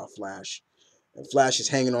Flash. And Flash is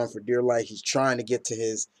hanging on for dear life. He's trying to get to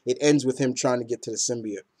his. It ends with him trying to get to the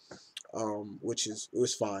symbiote, which it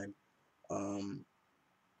was fine. Um,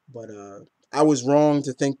 but I was wrong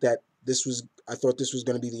to think that this was. I thought this was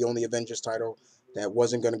going to be the only Avengers title that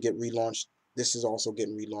wasn't going to get relaunched. This is also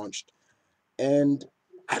getting relaunched, and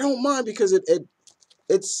I don't mind because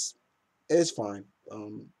it's it's fine.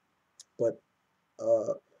 But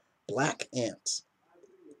uh, Black Ant,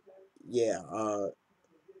 yeah.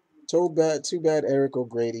 Too bad. Eric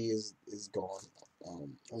O'Grady is gone. Or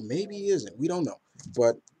maybe he isn't. We don't know.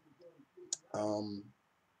 But um,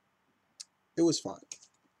 it was fine.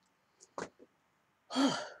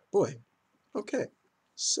 Boy. Okay.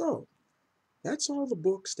 So that's all the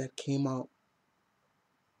books that came out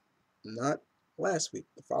not last week,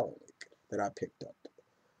 the following week that I picked up.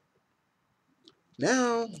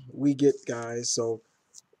 Now we get guys.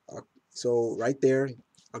 Uh, so right there,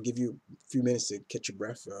 I'll give you a few minutes to catch your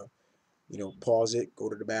breath. Pause it, go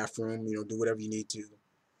to the bathroom. Do whatever you need to,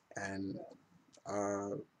 and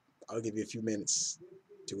uh, I'll give you a few minutes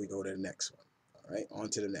till we go to the next one. All right, on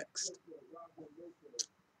to the next.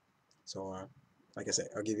 So, like I said,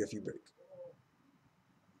 I'll give you a few breaks.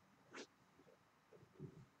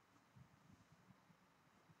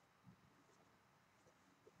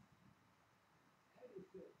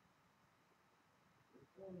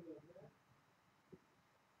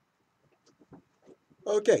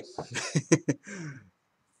 Okay,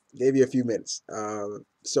 gave you a few minutes.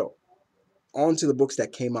 So, on to the books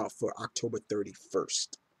that came out for October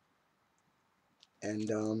 31st.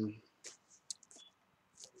 And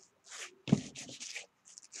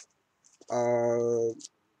uh,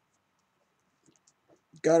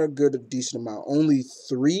 got a decent amount. Only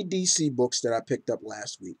three DC books that I picked up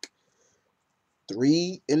last week,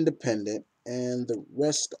 three independent, and the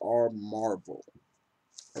rest are Marvel.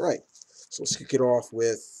 All right, so let's kick it off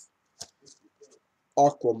with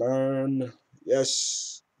Aquaman.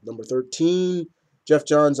 Yes, number 13. Jeff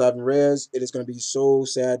Johns, Ivan Reyes. It is going to be so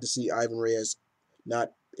sad to see Ivan Reyes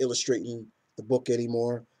not illustrating the book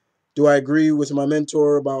anymore. Do I agree with my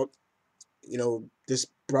mentor about, this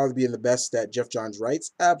probably being the best that Jeff Johns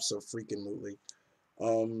writes? Absolutely.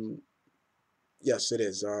 Um, yes, it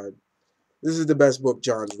is. This is the best book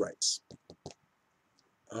Johns writes.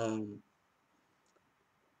 Um,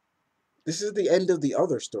 this is the end of the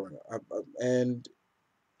other story. And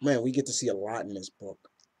man, we get to see a lot in this book.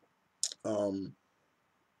 Um,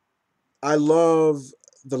 I love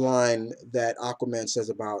the line that Aquaman says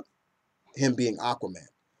about him being Aquaman.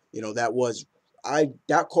 That was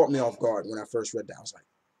that caught me off guard when I first read that. I was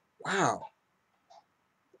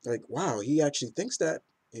like, wow, he actually thinks that.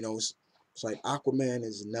 It's like Aquaman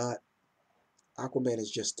is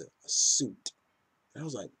just a suit. And I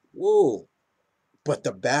was like, whoa. But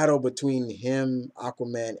the battle between him,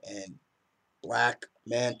 Aquaman, and Black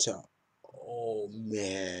Manta, oh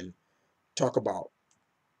man, talk about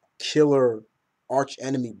killer arch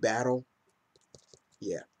enemy battle.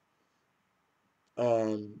 Yeah.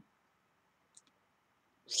 Um,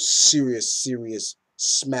 serious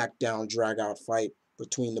smackdown drag out fight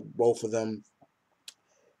between the both of them.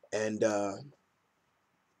 And there's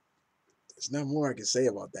not more I can say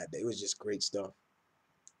about that. It was just great stuff.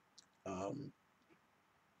 Um,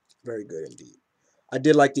 very good indeed. I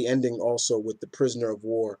did like the ending also with the prisoner of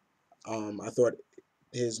war. I thought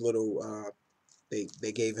his little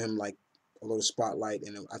they gave him like a little spotlight,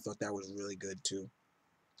 and I thought that was really good too.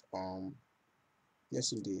 Um,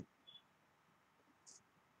 yes, indeed.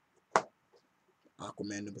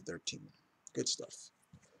 Aquaman number 13. Good stuff.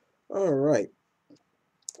 All right.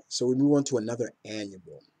 So we move on to another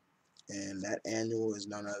annual. And that annual is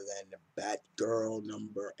none other than the Batgirl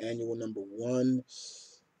annual number 1.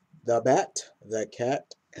 The Bat, the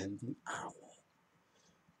Cat, and the Owl.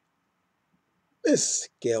 Miss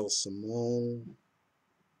Gail Simone.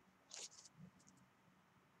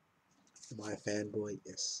 Am I a fanboy?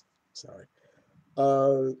 Yes. Sorry.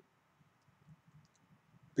 Uh,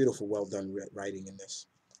 Beautiful, well done writing in this.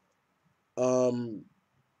 Um,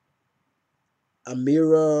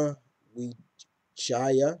 Amira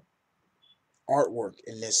Wijaya artwork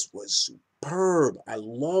in this was superb. I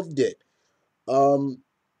loved it. Um,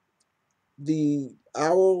 the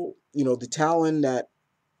owl, the Talon that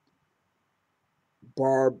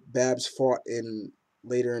Babs fought in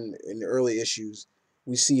later in the early issues,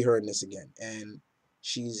 we see her in this again, and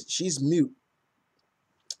she's mute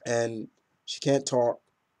and she can't talk,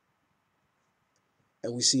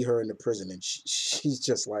 and we see her in the prison, and she's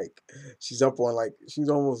just like she's up on like she's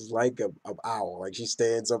almost like a owl, like she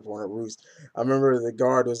stands up on a roost. I remember the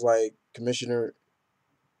guard was like, Commissioner,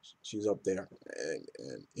 she's up there, and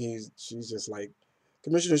she's just like,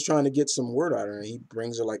 Commissioner's trying to get some word out of her, and he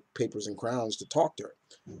brings her like papers and crowns to talk to her,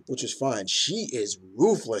 which is fine. She is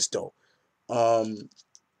ruthless though. Um,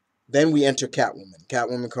 then we enter Catwoman.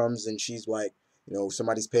 Catwoman comes and she's like,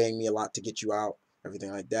 somebody's paying me a lot to get you out,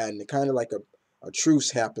 everything like that, and it kind of like a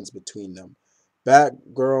truce happens between them.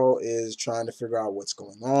 Batgirl is trying to figure out what's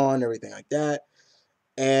going on, everything like that,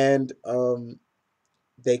 and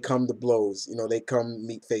they come to blows. They come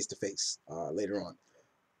meet face to face later on.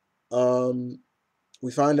 Um,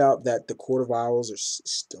 we find out that the Court of Owls are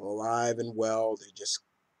still alive and well. They're just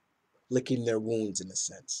licking their wounds in a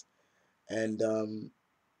sense, and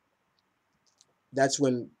that's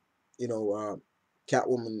when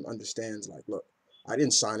Catwoman understands, like, look, I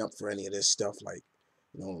didn't sign up for any of this stuff, like,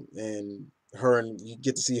 and you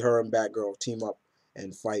get to see her and Batgirl team up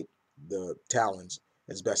and fight the Talons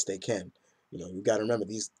as best they can. You got to remember,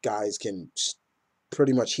 these guys can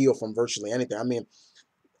pretty much heal from virtually anything. I mean,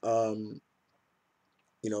 um,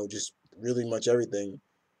 just really much everything,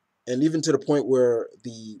 and even to the point where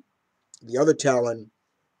the other Talon,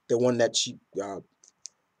 the one that she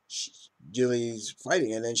Jilly's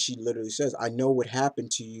fighting, and then she literally says, "I know what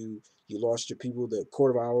happened to you. You lost your people. The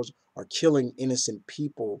Court of Owls are killing innocent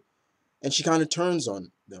people," and she kind of turns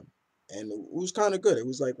on them, and it was kind of good. It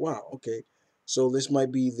was like, wow, okay, so this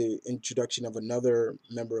might be the introduction of another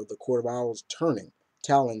member of the Court of Owls turning,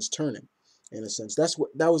 Talons turning, in a sense.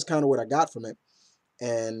 That was kind of what I got from it,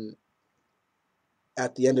 and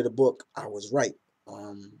at the end of the book, I was right.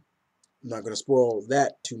 I'm not going to spoil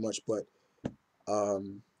that too much, but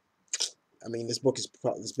um, I mean, this book is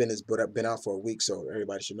probably been out for a week, so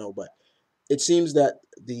everybody should know. But it seems that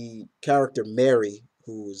the character Mary,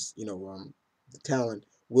 who's the Talon,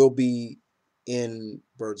 will be in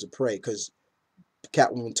Birds of Prey because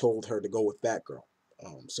Catwoman told her to go with Batgirl.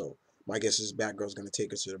 So my guess is Batgirl's going to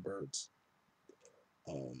take her to the birds.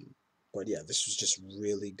 Um, but yeah, this was just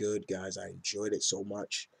really good, guys. I enjoyed it so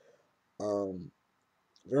much, um,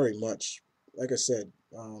 very much. Like I said,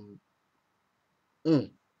 mm,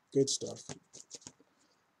 good stuff.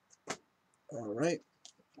 All right.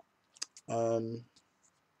 Um,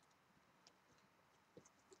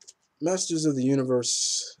 Masters of the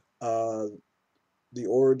Universe, the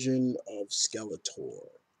origin of Skeletor.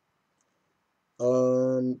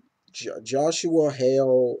 Joshua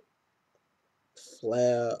Hale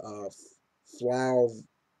Fla, Flav,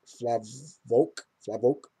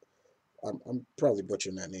 Flavok. I'm probably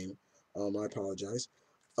butchering that name. I apologize.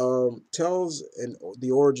 Tells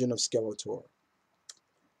the origin of Skeletor,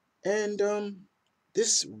 and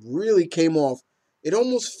this really came off. It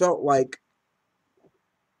almost felt like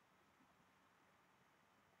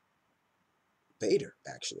Vader,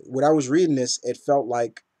 actually. When I was reading this, it felt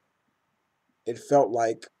like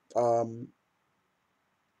um,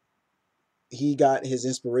 he got his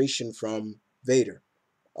inspiration from Vader,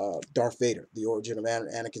 Darth Vader, the origin of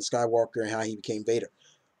Anakin Skywalker and how he became Vader.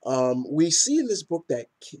 We see in this book that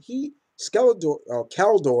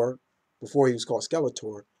Caldor, before he was called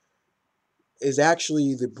Skeletor, is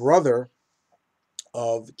actually the brother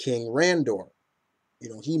of King Randor,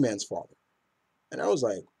 He-Man's father. And I was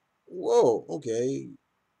like, whoa, okay,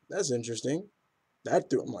 that's interesting. I'm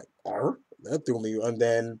like, that threw me. And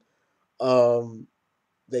then um,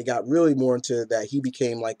 they got really more into that. He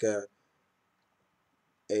became like a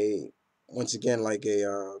once again like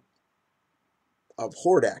a of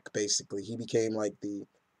Hordak. Basically, he became like the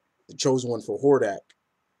chosen one for Hordak,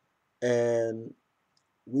 and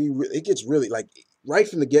it gets really like right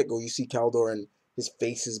from the get go. You see Caldor and his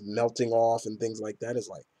face is melting off and things like that. Is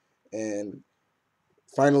like, and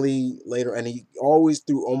finally later, and he always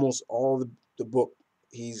through almost all the book,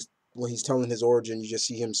 when he's telling his origin, you just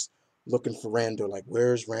see him looking for Randor, like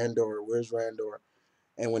where's Randor, where's Randor,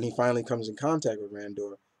 and when he finally comes in contact with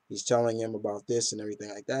Randor, he's telling him about this and everything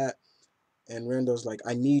like that, and Randor's like,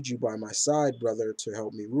 I need you by my side, brother, to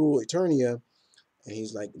help me rule Eternia, and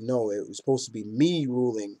he's like, no, it was supposed to be me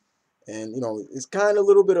ruling, and it's kind of a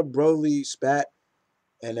little bit of brotherly spat,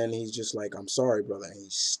 and then he's just like, I'm sorry, brother, and he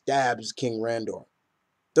stabs King Randor.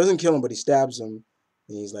 Doesn't kill him, but he stabs him,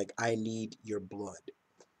 and he's like, I need your blood.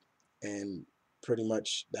 And pretty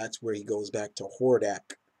much that's where he goes back to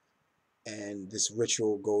Hordak, and this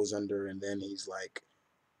ritual goes under, and then he's like,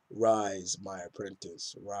 rise, my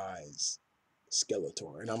apprentice, rise,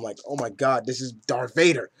 Skeletor. And I'm like, oh my God, this is Darth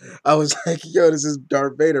Vader. I was like, yo, this is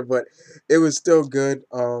Darth Vader, but it was still good.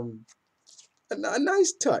 A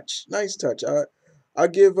nice touch, nice touch. I'll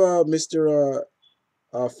give Mr.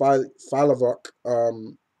 Filovok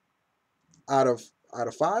out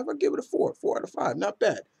of five, I give it a four. 4 out of 5. Not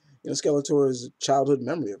bad. Skeletor is a childhood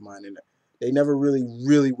memory of mine, and they never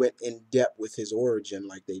really went in depth with his origin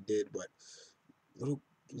like they did, but little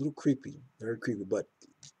little creepy, very creepy. But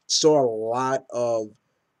saw a lot of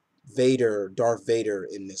Darth Vader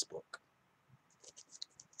in this book.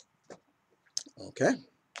 Okay,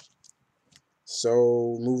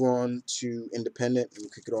 so move on to Independent, and we'll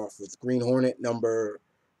kick it off with Green Hornet number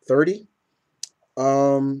 30.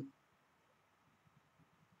 Um,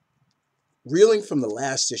 Reeling from the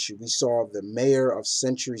last issue, we saw the mayor of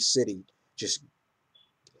Century City just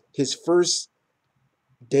his first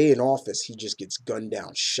day in office, he just gets gunned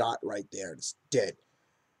down, shot right there, and it's dead.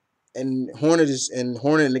 And Hornet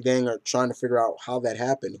and the gang are trying to figure out how that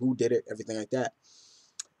happened, who did it, everything like that.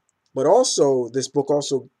 But also, this book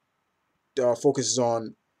also focuses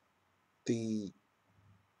on the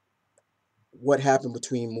what happened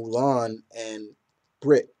between Mulan and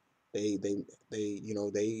Brit. They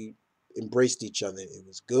embraced each other. It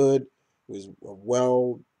was good. It was a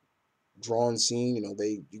well drawn scene.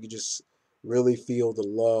 You could just really feel the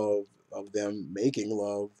love of them making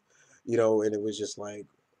love. And it was just like,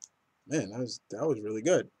 man, that was really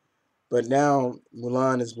good. But now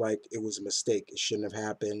Mulan is like, it was a mistake. It shouldn't have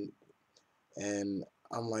happened. And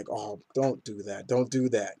I'm like, oh, don't do that. Don't do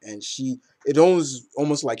that. And it was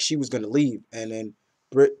almost like she was gonna leave. And then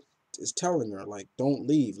Brit is telling her, like, don't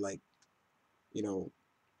leave. Like, you know,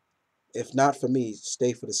 if not for me,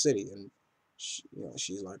 stay for the city. And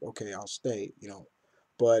she's like, okay, I'll stay.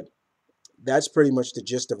 But that's pretty much the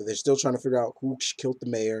gist of it. They're still trying to figure out who killed the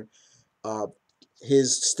mayor. Uh,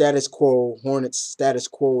 his status quo, Hornet's status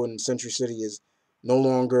quo in Century City is no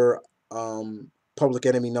longer public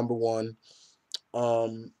enemy number one.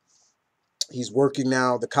 Um, he's working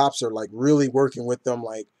now. The cops are like really working with them.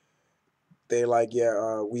 Like they're like,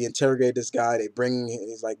 yeah, we interrogate this guy.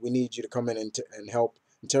 He's like, we need you to come in and help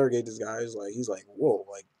interrogate this guy. He's like, whoa,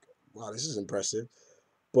 like, wow, this is impressive.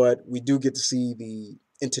 But we do get to see the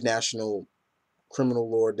international criminal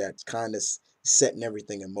lord that's kind of setting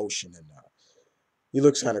everything in motion, and he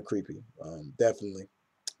looks kind of creepy, definitely.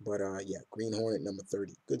 But yeah, Green Hornet number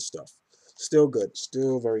 30, good stuff. Still good,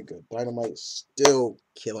 still very good. Dynamite still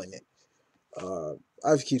killing it. Uh,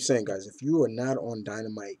 I keep saying, guys, if you are not on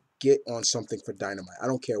Dynamite, get on something for Dynamite. I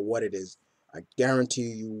don't care what it is. I guarantee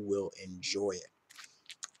you will enjoy it.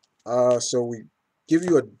 So we give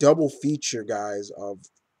you a double feature, guys, of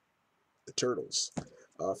the Turtles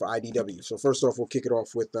for IDW. So first off, we'll kick it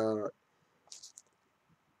off with Ninja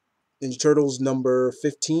Turtles number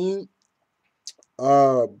 15.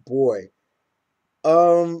 Oh boy.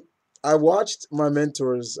 Um, I watched my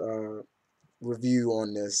mentor's review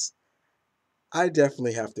on this, I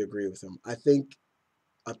definitely have to agree with him. I think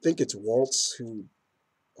it's Waltz who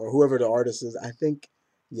or whoever the artist is.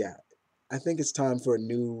 Yeah, I think it's time for a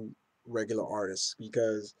new regular artist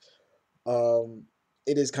because um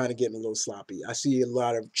it is kind of getting a little sloppy. I see a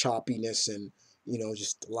lot of choppiness and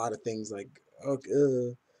just a lot of things like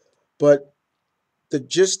okay, but the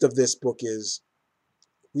gist of this book is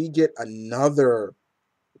we get another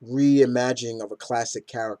reimagining of a classic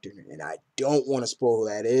character, and I don't want to spoil who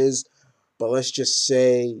that is, but let's just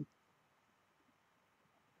say,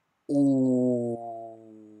 ooh,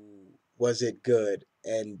 was it good?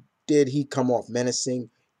 And did he come off menacing?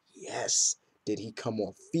 Yes. Did he come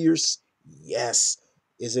off fierce? Yes.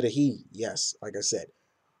 Is it a he? Yes, like I said,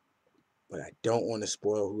 but I don't want to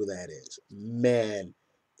spoil who that is. Man,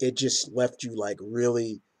 it just left you like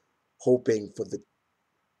really hoping for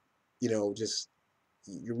just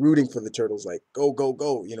you're rooting for the turtles, like go, go,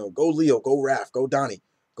 go, go Leo, go Raph, go Donnie,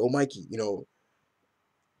 go Mikey,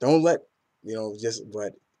 don't let,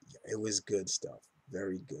 but it was good stuff.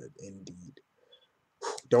 Very good indeed.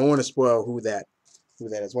 Don't want to spoil who that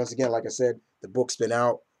is. Once again, like I said, the book's been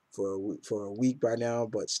out for a week by now,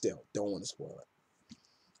 but still, don't want to spoil it.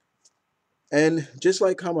 And just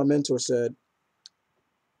like how my mentor said,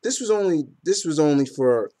 this was only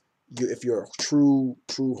for you if you're a true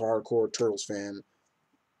hardcore Turtles fan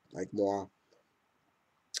like moi.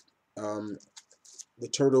 Um, the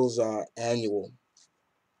Turtles annual.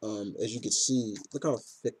 As you can see, look how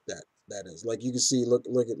thick that is. Like you can see, look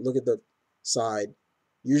at the side.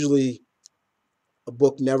 Usually, a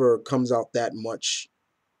book never comes out that much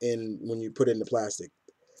in when you put it in the plastic.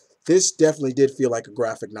 This definitely did feel like a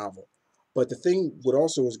graphic novel. But the thing, what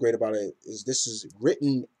also is great about it is this is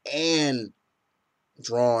written and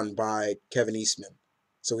drawn by Kevin Eastman.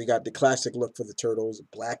 So we got the classic look for the Turtles,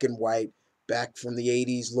 black and white, back from the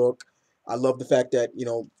 '80s look. I love the fact that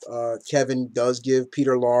Kevin does give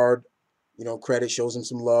Peter Lard credit, shows him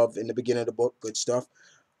some love in the beginning of the book. Good stuff.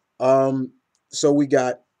 Um, so we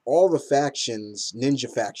got all the factions,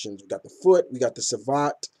 ninja factions. We got the Foot, we got the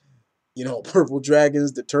Savant, Purple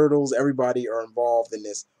Dragons, the Turtles. Everybody are involved in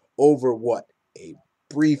this over what? A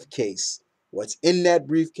briefcase. What's in that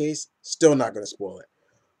briefcase? Still not gonna spoil it.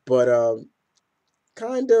 But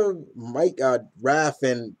kind of Mike, Raph,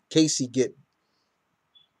 and Casey get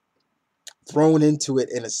thrown into it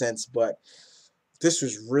in a sense, but this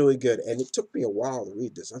was really good, and it took me a while to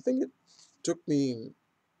read this. I think it took me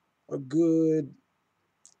a good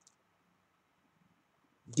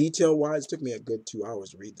detail wise, it took me a good 2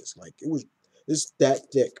 hours to read this. Like it's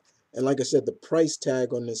that thick, and like I said, the price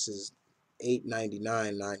tag on this is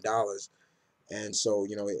 $8.99, $9, and so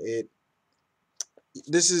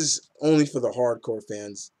this is only for the hardcore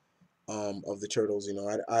fans of the Turtles.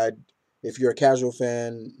 I if you're a casual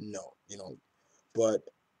fan, no, but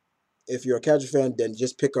if you're a casual fan, then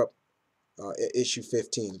just pick up issue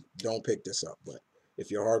 15. Don't pick this up. But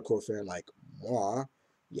if you're a hardcore fan like moi,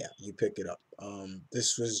 yeah, you pick it up.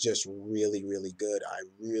 This was just really, really good. I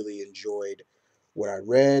really enjoyed what I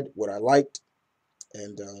read, what I liked,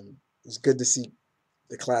 and it's good to see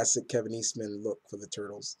the classic Kevin Eastman look for the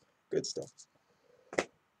Turtles. Good stuff.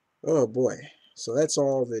 Oh boy. So that's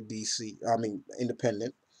all the DC, I mean,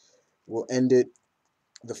 independent. We'll end it.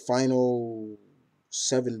 The final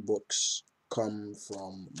 7 books come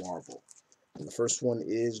from Marvel. And the first one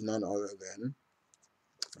is none other than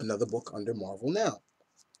another book under Marvel now,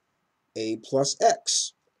 A Plus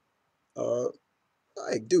X. Uh,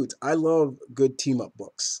 dudes, I love good team up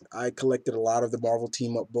books. I collected a lot of the Marvel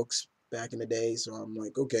team up books back in the day, so I'm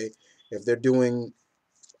like, okay, if they're doing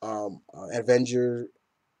Avenger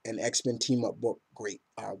and X-Men team up book, great,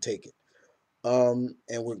 I'll take it. And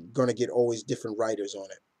we're gonna get always different writers on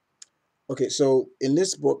it. Okay, so in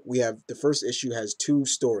this book, we have the first issue has 2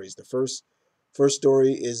 stories. The first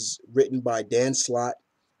story is written by Dan Slott,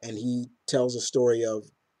 and he tells a story of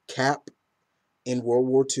Cap in World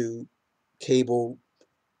War II, Cable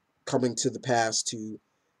coming to the past to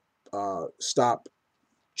stop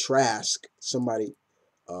Trask, somebody,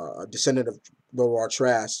 a descendant of World War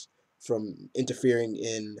Trask, from interfering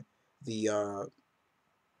the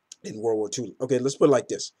in World War II. Okay, let's put it like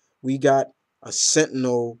this: we got a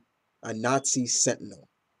Sentinel, a Nazi Sentinel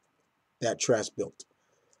that Trask built.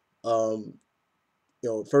 Um,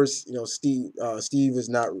 first, Steve is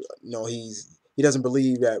not, he doesn't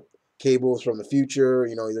believe that Cable is from the future.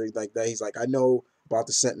 He's like that. He's like, I know about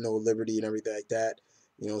the Sentinel of Liberty and everything like that.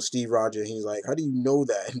 Steve Rogers. He's like, how do you know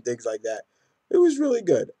that and things like that. It was really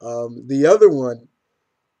good. The other one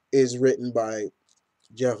is written by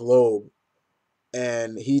Jeff Loeb,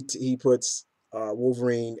 and he puts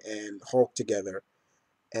Wolverine and Hulk together,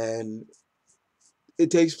 and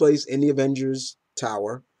It takes place in the Avengers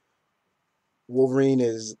Tower. Wolverine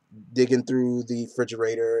is digging through the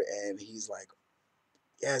refrigerator, and he's like,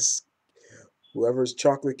 "Yes, whoever's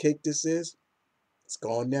chocolate cake this is, it's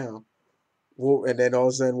gone now." And then all of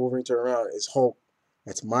a sudden, Wolverine turn around, it's Hulk.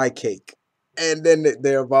 That's my cake. And then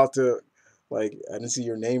they're about to, like, I didn't see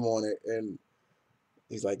your name on it, and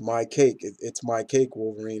he's like, "My cake. It's my cake,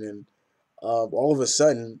 Wolverine." And all of a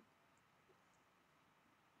sudden,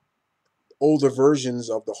 older versions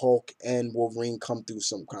of the Hulk and Wolverine come through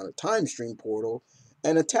some kind of time stream portal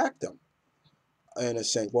and attack them. In a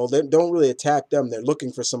sense, well, they don't really attack them. They're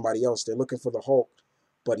looking for somebody else. They're looking for the Hulk,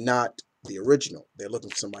 but not the original. They're looking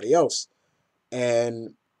for somebody else.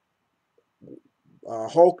 And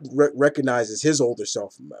Hulk recognizes his older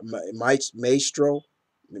self, Maestro,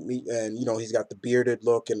 and he's got the bearded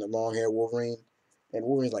look and the long hair Wolverine. And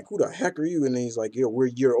Wolverine's like, "Who the heck are you?" And he's like, "Yo, we're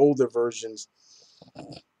your older versions."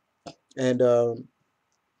 And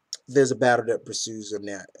there's a battle that pursues in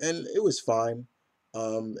that, and it was fine.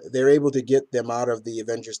 They're able to get them out of the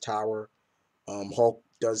Avengers Tower. Hulk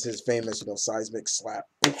does his famous, seismic slap,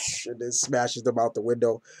 and then smashes them out the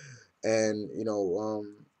window. And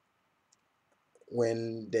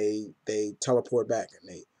when they teleport back,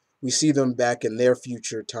 and we see them back in their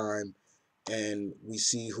future time, and we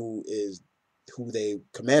see who they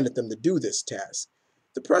commanded them to do this task.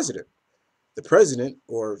 The president. The president,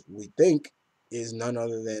 or we think, is none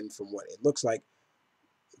other than, from what it looks like,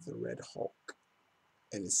 the Red Hulk.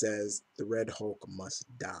 And it says the Red Hulk must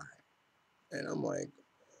die. And I'm like,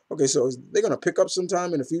 okay, so they're gonna pick up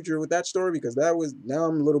sometime in the future with that story, because that was, now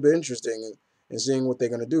I'm a little bit interested in seeing what they're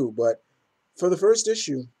gonna do. But for the first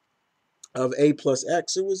issue of A plus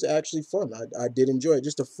X, it was actually fun. I did enjoy it.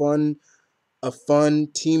 Just a fun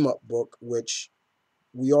team up book, which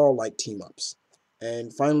we all like team ups.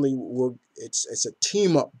 And finally, it's a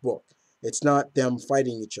team up book. It's not them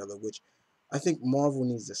fighting each other, which I think Marvel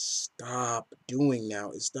needs to stop doing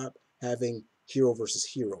now. Is stop having hero versus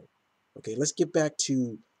hero. Okay, let's get back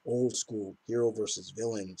to old school hero versus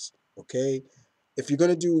villains. Okay, if you're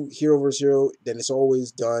gonna do hero versus hero, then it's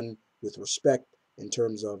always done with respect, in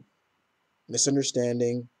terms of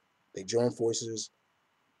misunderstanding. They join forces,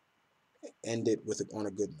 end it on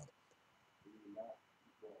a good note.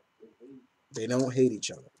 They don't hate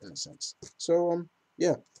each other, in a sense. So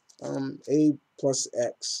yeah, A plus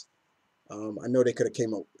X. I know they could have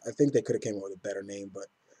came up. I think they could have came up with a better name, but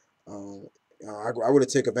I would have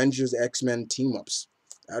taken Avengers X-Men team ups.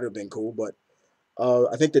 That would have been cool. But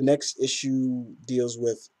I think the next issue deals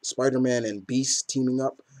with Spider-Man and Beast teaming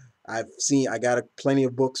up. I got plenty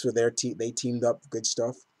of books where they teamed up. Good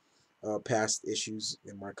stuff. Past issues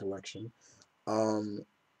in my collection. Um,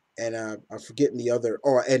 and I'm forgetting the other.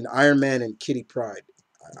 Oh, and Iron Man and Kitty Pryde,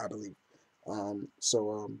 I believe.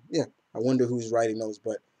 Yeah, I wonder who's writing those.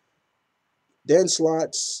 But Dan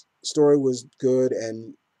Slott's story was good,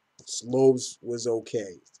 and Loeb's was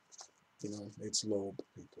okay. It's Loeb,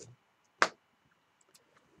 people.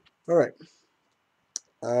 All right.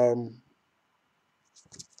 Um,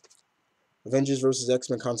 Avengers versus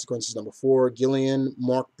X-Men Consequences #4. Gillian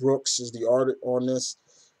Mark Brooks is the art on this.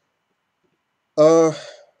 Uh,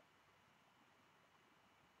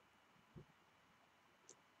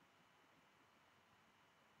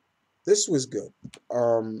 this was good.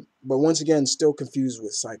 But once again, still confused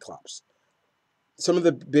with Cyclops. Some of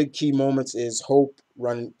the big key moments is Hope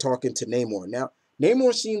talking to Namor. Now,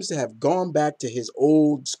 Namor seems to have gone back to his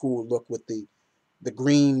old school look with the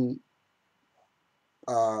green,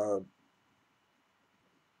 uh,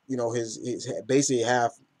 his basically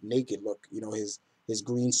half naked look. His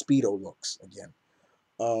green speedo looks again.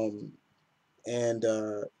 Um, and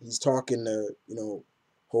he's talking to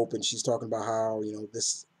Hope, and she's talking about how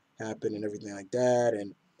this happened and everything like that,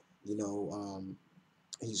 and you know um,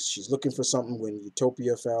 she's looking for something when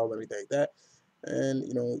Utopia fell, everything like that.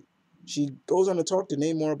 And she goes on to talk to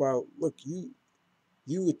Namor about, look,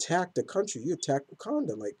 you attacked the country, you attacked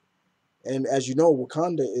Wakanda, like, and as you know,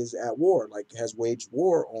 Wakanda is at war, like has waged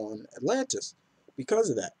war on Atlantis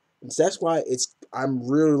because of that. And so that's why I'm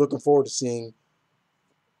really looking forward to seeing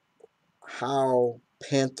how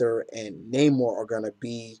Panther and Namor are gonna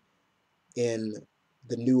be in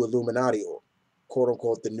the new Illuminati, or quote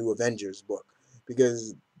unquote the new Avengers book,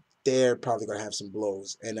 because they're probably gonna have some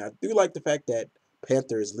blows. And I do like the fact that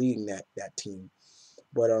Panther is leading that team.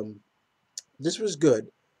 But this was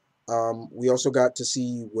good. We also got to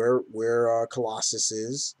see where Colossus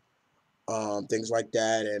is, things like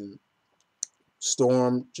that, and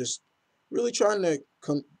Storm just really trying to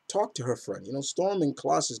talk to her friend. Storm and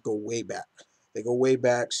Colossus go way back. They go way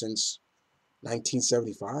back since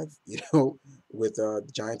 1975, with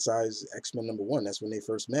Giant Size X-Men #1. That's when they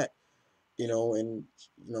first met, and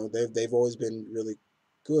they've always been really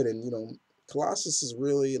good. And Colossus is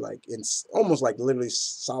really like in almost like literally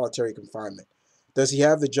solitary confinement. Does he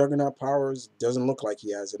have the Juggernaut powers? Doesn't look like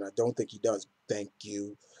he has, and I don't think he does. Thank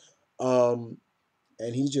you. Um,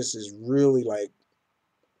 and he just is really like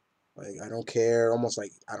I don't care, almost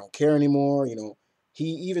like I don't care anymore. He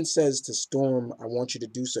even says to Storm, "I want you to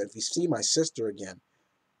do so. If you see my sister again,"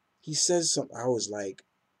 he says something. I was like,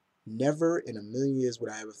 never in a million years would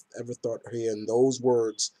I ever thought hearing those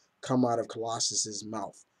words come out of Colossus's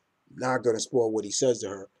mouth. Not gonna spoil what he says to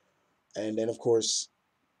her. And then of course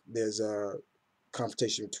there's a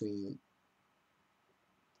confrontation between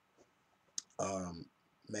um,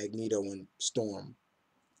 Magneto and Storm.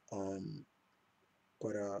 Um,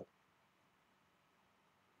 but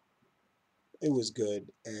it was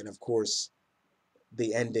good, and of course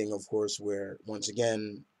the ending, of course, where once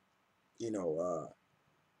again, you know, uh,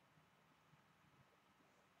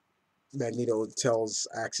 Magneto tells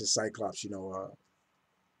Axis Cyclops, do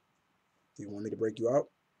you want me to break you out?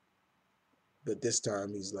 But this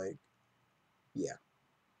time he's like, yeah.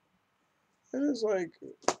 And it's like,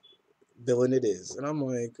 villain it is. And I'm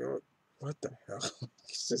like, what the hell?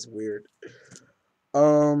 It's just weird.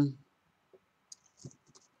 Um,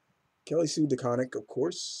 Kelly Sue DeConnick, of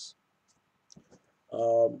course.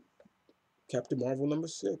 Um, Captain Marvel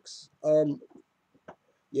 #6.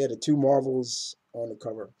 Yeah, the two Marvels on the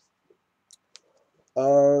cover.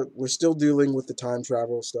 We're still dealing with the time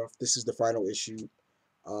travel stuff. This is the final issue.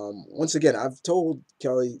 Once again, I've told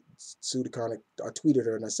Kelly Sue DeConnick, I tweeted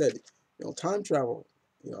her and I said, time travel.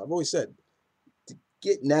 I've always said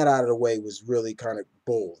getting that out of the way was really kind of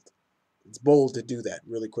bold. It's bold to do that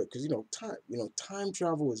really quick because time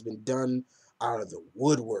travel has been done out of the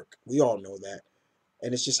woodwork. We all know that,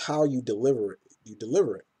 and it's just how you deliver it. You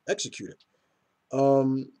deliver it, execute it.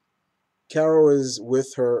 Um, Carol is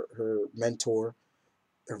with her mentor,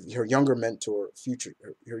 her younger mentor,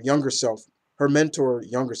 her younger self, her mentor,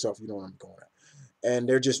 younger self. You know what I'm going at, and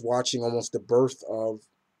they're just watching almost the birth of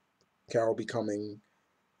Carol becoming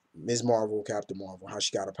Ms. Marvel, Captain Marvel, how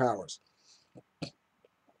she got her powers.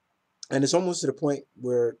 And it's almost to the point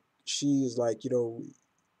where she is like,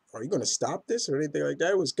 are you going to stop this or anything like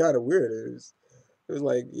that? It was kind of weird. It was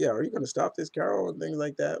like, yeah, are you going to stop this, Carol, and things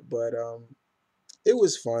like that. But it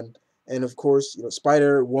was fun. And of course,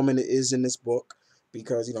 Spider Woman is in this book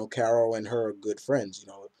because Carol and her are good friends.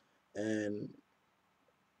 And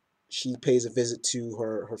she pays a visit to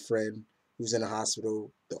her friend who's in a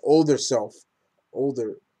hospital, the older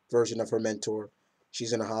version of her mentor.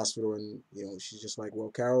 She's in a hospital, and she's just like,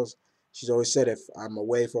 well, she's always said if I'm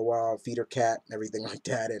away for a while, I'll feed her cat and everything like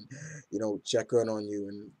that, and check in on you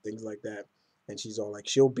and things like that. And she's all like,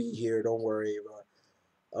 she'll be here, don't worry.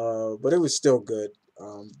 But it was still good,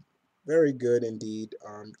 very good indeed.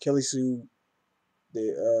 Kelly Sue,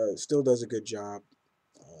 still does a good job.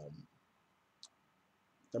 Um,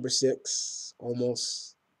 #6,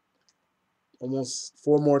 almost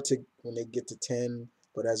four more to when they get to 10.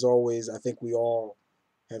 But as always, I think we all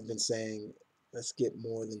have been saying, let's get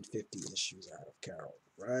more than 50 issues out of Carol,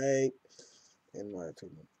 right? In my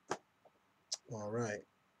opinion. All right.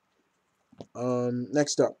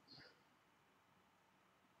 Next up,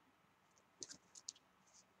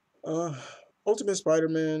 uh, Ultimate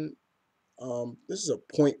Spider-Man. This is a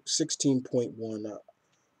point 16.1.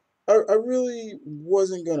 I really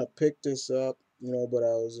wasn't gonna pick this up, but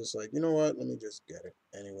I was just like, you know what? Let me just get it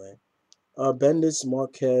anyway. Bendis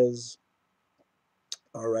Marquez.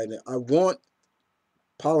 All right, now I want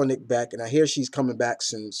Polinick back, and I hear she's coming back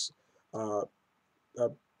since uh, uh,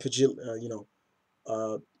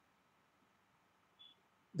 uh,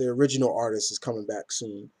 the original artist is coming back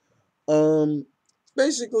soon. Um,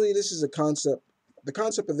 Basically, this is a concept. The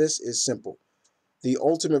concept of this is simple. The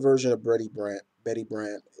ultimate version of Betty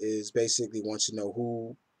Brant, is basically wants to know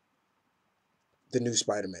who the new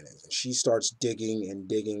Spider-Man is. And she starts digging and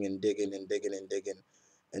digging and digging and digging and digging.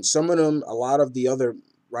 And some of them, a lot of the other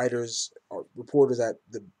writers or reporters at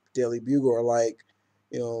the Daily Bugle are like,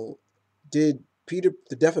 you know, did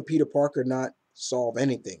the death of Peter Parker not solve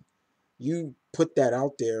anything? You put that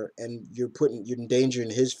out there and you're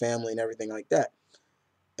endangering his family and everything like that.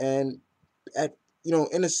 And at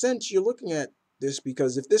in a sense, you're looking at this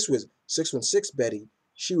because if this was 616 Betty,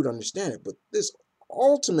 she would understand it. But this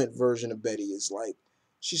ultimate version of Betty is like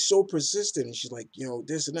she's so persistent and she's like,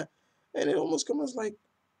 this and that. And it almost comes like,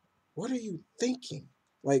 what are you thinking?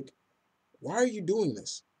 Like, why are you doing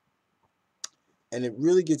this? And it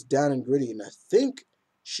really gets down and gritty. And I think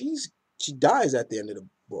she dies at the end of the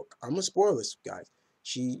book. I'm gonna spoil this, guys.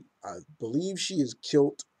 I believe she is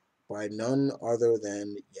killed by none other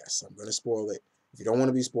than, yes, I'm gonna spoil it. If you don't want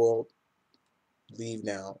to be spoiled, leave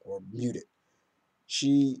now or mute it.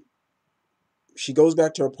 She she goes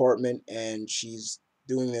back to her apartment and she's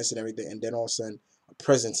doing this and everything, and then all of a sudden a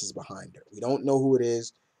presence is behind her. We don't know who it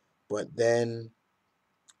is, but then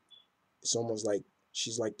it's almost like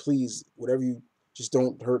she's like, please, whatever you, just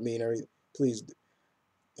don't hurt me and everything, please.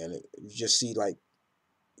 And you just see like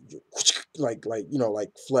like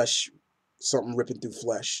flesh, something ripping through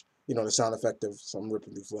flesh. The sound effect of something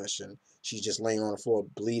ripping through flesh, and she's just laying on the floor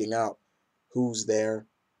bleeding out. Who's there?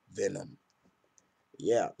 Venom.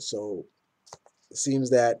 Yeah. So it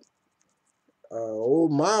seems that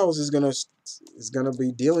old Miles is gonna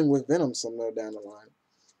be dealing with Venom somewhere down the line.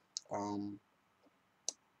 Um,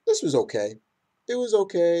 this was okay. It was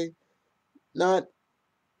okay. Not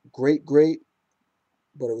great, great,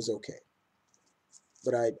 but it was okay.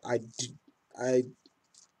 But I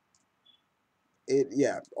it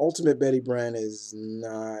yeah. Ultimate Betty Brand is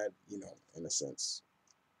not, in a sense,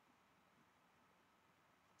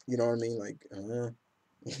 you know what I mean. Like,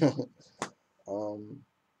 you know, um,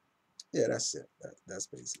 yeah, that's it. That's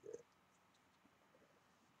basically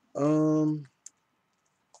it.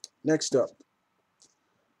 Next up,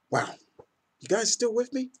 wow, you guys still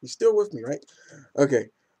with me? You still with me, right? Okay.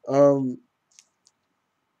 Um,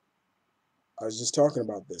 I was just talking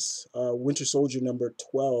about this. Winter Soldier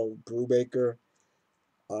 #12, Brubaker.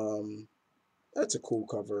 Um, that's a cool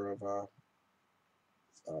cover of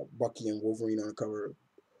Bucky and Wolverine on the cover.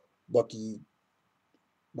 Bucky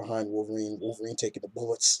behind Wolverine, Wolverine taking the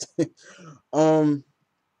bullets. um,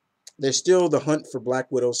 there's still the hunt for Black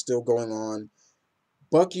Widow still going on.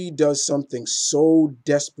 Bucky does something so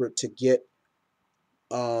desperate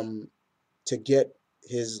um to get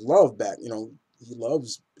his love back. He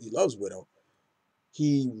loves Widow.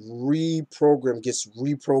 He gets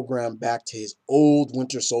reprogrammed back to his old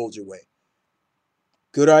Winter Soldier way.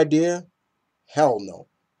 Good idea? Hell no.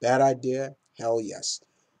 Bad idea? Hell yes.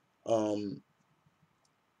 Um,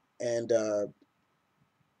 and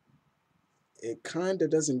it kind of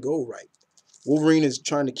doesn't go right. Wolverine is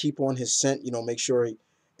trying to keep on his scent, make sure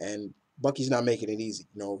and Bucky's not making it easy.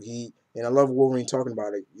 And I love Wolverine talking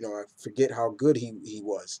about it. I forget how good he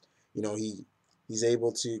was. He's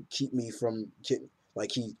able to keep me from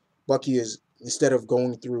like Bucky is, instead of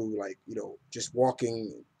going through, like, just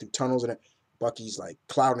walking through tunnels, and Bucky's like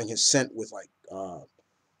clouding his scent with like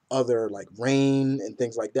other, like, rain and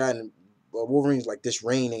things like that. And Wolverine's like, this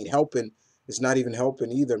rain ain't helping. It's not even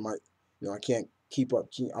helping either. I can't keep up.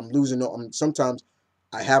 I'm losing. Sometimes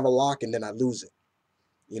I have a lock and then I lose it.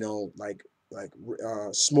 Like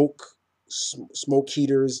smoke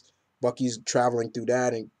heaters. Bucky's traveling through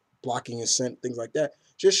that and blocking his scent, things like that.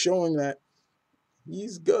 Just showing that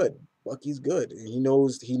he's good. Bucky's good, and he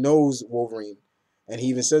knows Wolverine, and he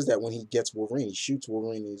even says that when he gets Wolverine, he shoots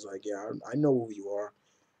Wolverine. And he's like, "Yeah, I know who you are,"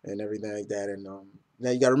 and everything like that. And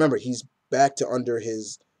now you got to remember, he's back to under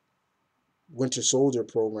his Winter Soldier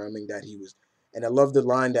programming that he was. And I love the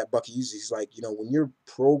line that Bucky uses. He's like, when you're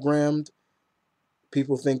programmed,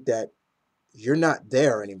 people think that you're not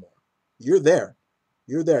there anymore. You're there.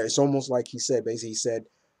 You're there. It's almost like he said. Basically, he said,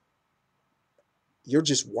 you're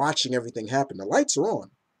just watching everything happen. The lights are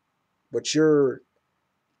on, but you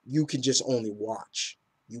can just only watch.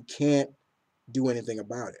 You can't do anything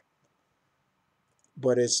about it.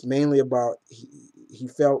 But it's mainly about, he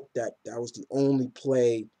felt that that was the only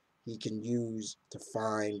play he can use to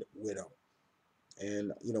find Widow.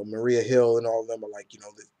 And Maria Hill and all of them are like,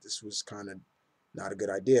 this was kind of not a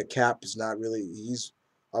good idea. Cap is not really, he's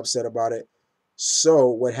upset about it. So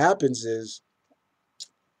what happens is,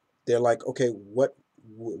 they're like, okay,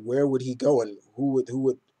 where would he go, and who would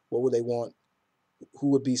what would they want, who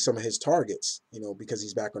would be some of his targets, because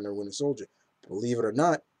he's back under Winter Soldier. Believe it or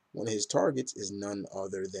not, one of his targets is none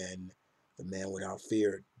other than the man without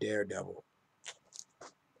fear, Daredevil.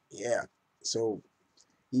 Yeah. So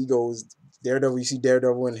he goes, Daredevil, you see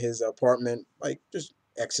Daredevil in his apartment, like, just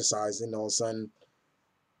exercising. All of a sudden,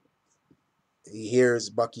 he hears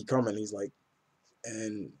Bucky coming. He's like,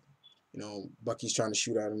 and, Bucky's trying to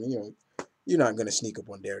shoot at him. You're not gonna sneak up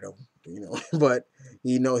on Daredevil, but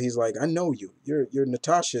he's like, I know you. You're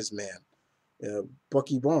Natasha's man.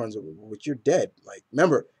 Bucky Barnes, but you're dead. Like,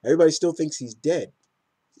 remember, everybody still thinks he's dead,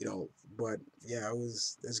 you know. But yeah,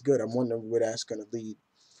 it's good. I'm wondering where that's gonna lead.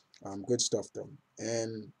 Good stuff though.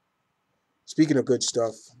 And speaking of good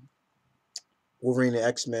stuff, Wolverine and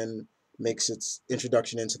X-Men makes its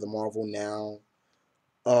introduction into the Marvel now.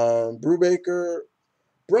 Brubaker,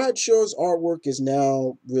 Bradshaw's artwork is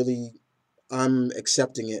now really, I'm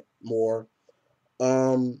accepting it more.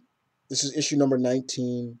 Um, This is issue number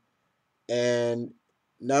 19, and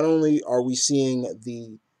not only are we seeing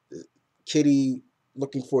the Kitty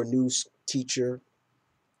looking for a new teacher,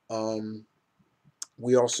 um,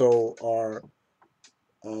 we also are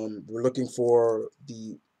we're looking for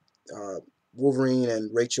the uh, Wolverine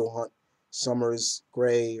and Rachel Hunt Summers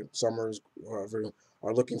Gray Summers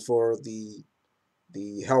are looking for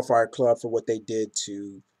the Hellfire Club for what they did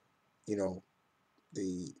to, you know,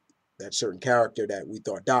 the that certain character that we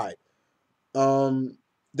thought died. Um,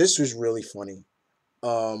 this was really funny.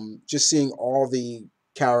 Just seeing all the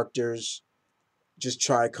characters just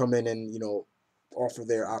try to come in and offer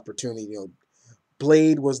their opportunity.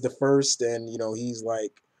 Blade was the first, and he's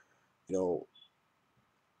like, you know,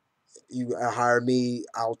 you hire me,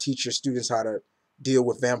 I'll teach your students how to deal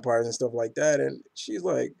with vampires and stuff like that. And she's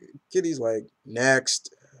like, Kitty's like,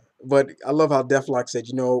 next. But I love how Deathlock said,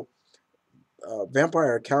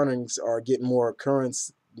 vampire accountings are getting more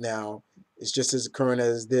occurrence now. It's just as current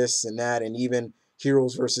as this and that, and even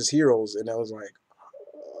Heroes versus Heroes. And I was like,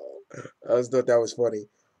 oh. I just thought that was funny.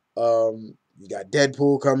 You got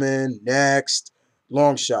Deadpool coming next,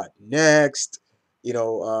 Longshot next. You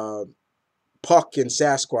know, Puck and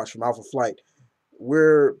Sasquatch from Alpha Flight.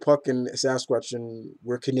 We're Puck and Sasquatch, and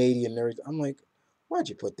we're Canadian and everything. I'm like, why'd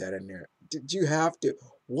you put that in there? Did you have to?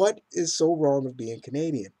 What is so wrong with being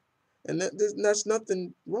Canadian? And that's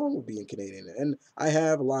nothing wrong with being Canadian. And I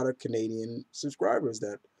have a lot of Canadian subscribers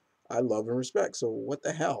that I love and respect. So what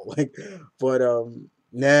the hell? Like, but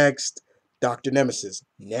next, Doctor Nemesis.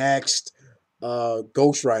 Next,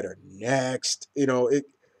 Ghost Rider. Next, it.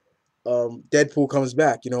 Deadpool comes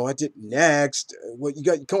back. I did next. What you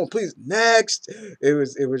got? Come on, please. Next. It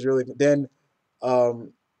was really. Then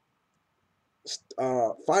um,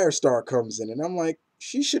 Firestar comes in, and I'm like,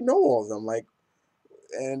 she should know all of them. Like,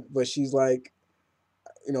 but she's like,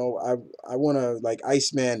 I want to like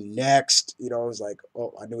Iceman next. I was like,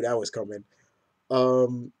 oh, I knew that was coming.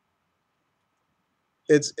 Um,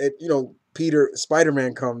 Peter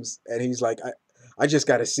Spider-Man comes and he's like, I just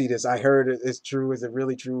got to see this. I heard it's true. Is it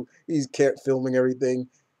really true? He's kept filming everything.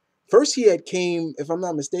 First, he had came, if I'm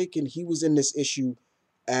not mistaken, he was in this issue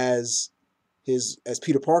as as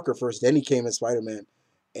Peter Parker first. Then he came as Spider-Man,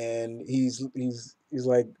 and he's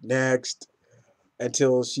like next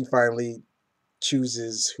until she finally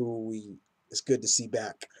chooses who we. It's good to see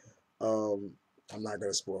back. Um, I'm not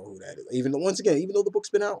gonna spoil who that is. Even though, once again, even though the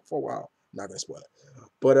book's been out for a while, I'm not gonna spoil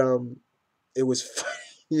it. But it was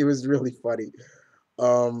funny. It was really funny.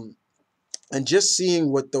 Um, and just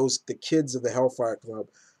seeing what the kids of the Hellfire Club.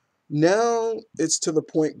 Now it's to the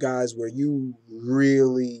point, guys, where you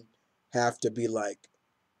really have to be like,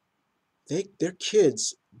 they're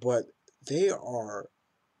kids, but they are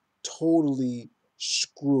totally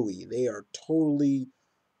screwy. They are totally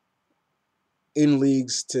in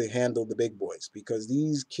leagues to handle the big boys because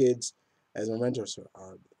these kids, as my mentor said,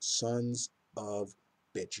 are sons of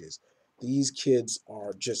bitches. These kids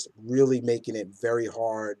are just really making it very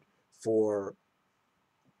hard for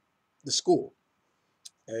the school.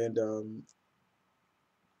 And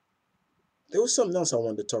there was something else I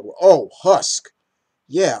wanted to talk about. Oh, Husk.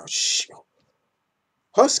 Yeah,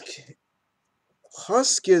 Husk.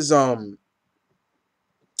 Husk is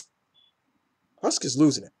Husk is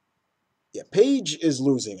losing it. Yeah, Paige is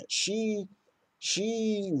losing it. She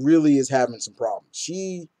really is having some problems.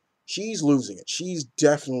 She's losing it. She's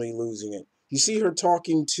definitely losing it. You see her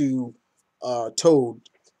talking to Toad,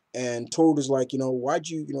 and Toad is like, why'd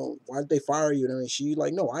they fire you? And I mean, she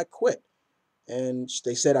like, no, I quit. And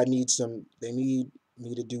they said they need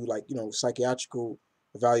me to do like, psychiatrical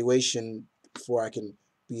evaluation before I can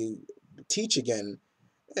be teach again.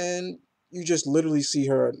 And you just literally see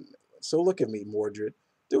her. So look at me, Mordred.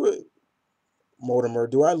 Do it, Mortimer.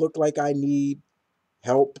 Do I look like I need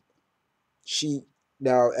help? She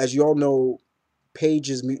Now, as you all know,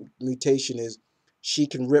 Paige's mutation is she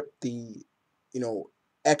can rip the, you know,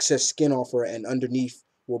 excess skin off her, and underneath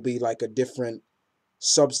will be like a different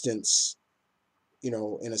substance, in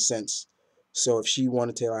a sense. So if she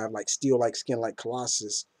wanted to have like steel like skin like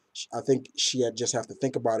Colossus, I think she had just have to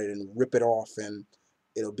think about it and rip it off, and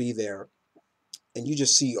it'll be there. And you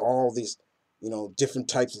just see all these, different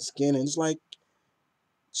types of skin, and it's like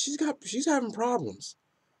she's having problems.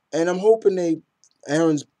 And I'm hoping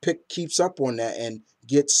Aaron's pick keeps up on that and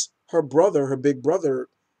gets her big brother,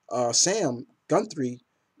 Sam Guthrie,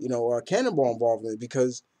 Cannonball involved in it,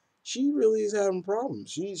 because she really is having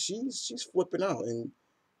problems. She's flipping out, and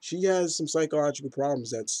she has some psychological problems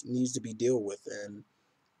that needs to be dealt with, and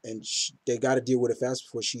they got to deal with it fast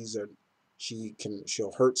before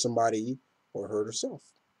she'll hurt somebody or hurt herself.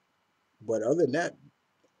 But other than that,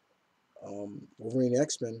 Wolverine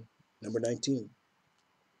X Men. Number 19.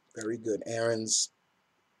 Very good. Aaron's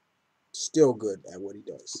still good at what he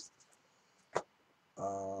does.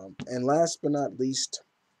 And last but not least,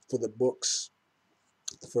 for the books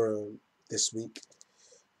for this week,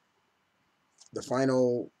 the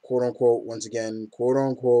final quote unquote, once again, quote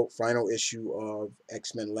unquote, final issue of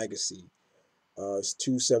X-Men Legacy. It's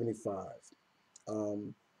 275.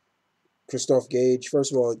 Um, Christoph Gage,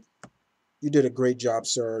 first of all, you did a great job,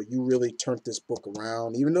 sir. You really turned this book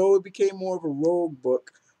around, even though it became more of a rogue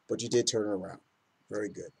book, but you did turn it around. Very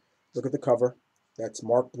good. Look at the cover. That's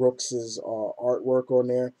Mark Brooks's artwork on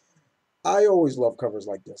there. I always love covers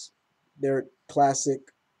like this. They're classic,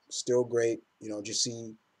 still great. Just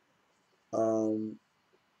see, um,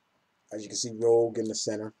 as you can see, Rogue in the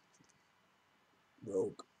center.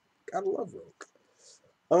 Rogue. Gotta love Rogue.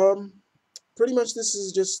 Um, Pretty much this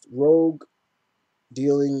is just Rogue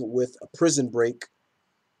dealing with a prison break,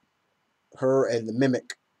 her and the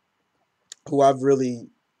Mimic, who I've really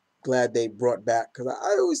glad they brought back because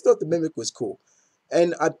I always thought the Mimic was cool,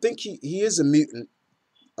 and I think he is a mutant.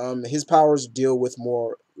 His powers deal with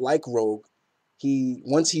more like Rogue. He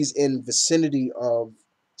once he's in vicinity of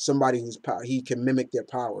somebody who's power, he can mimic their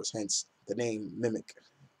powers. Hence the name Mimic.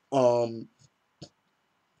 Um,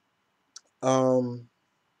 um,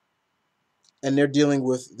 and they're dealing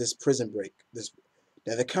with this prison break. This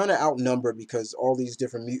Now they're kind of outnumbered because all these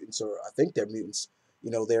different mutants, or I think they're mutants.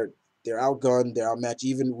 They're outgunned, they're outmatched.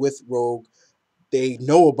 Even with Rogue, they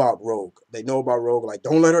know about Rogue. They know about Rogue. Like,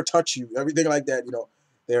 don't let her touch you. Everything like that.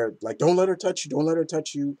 They're like, don't let her touch you. Don't let her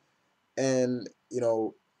touch you. And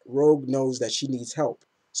Rogue knows that she needs help,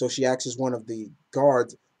 so she asks one of the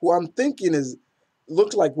guards, who I'm thinking is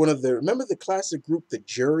looked like one of the remember the classic group, the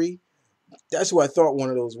Jury. That's who I thought one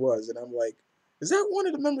of those was, and I'm like, is that one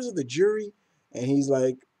of the members of the Jury? And he's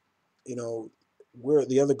like, you know, where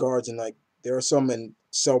the other guards, and like there are some in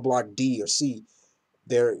cell block D or C.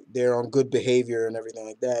 They're on good behavior and everything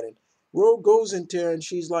like that. And Rogue goes into her and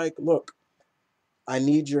she's like, look, I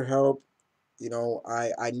need your help.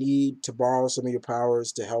 I need to borrow some of your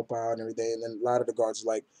powers to help out and everything. And then a lot of the guards are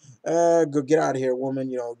like, go get out of here, woman.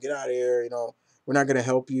 Get out of here. We're not gonna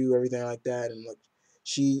help you, everything like that. And look,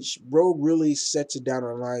 Rogue really sets it down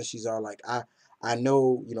on the line. She's all like, I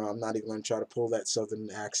know, I'm not even gonna try to pull that southern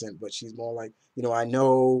accent, but she's more like, I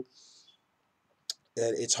know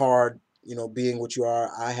that it's hard, being what you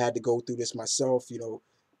are. I had to go through this myself,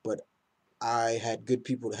 but I had good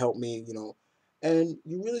people to help me, and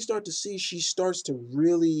you really start to see she starts to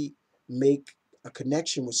really make a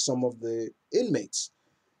connection with some of the inmates.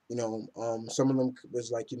 Some of them was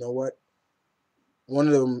like, you know what? One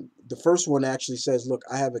of them, the first one actually says, look,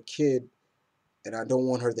 I have a kid and I don't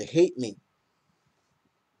want her to hate me.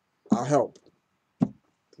 I'll help.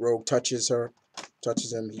 Rogue touches her,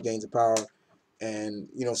 touches him, he gains the power. And,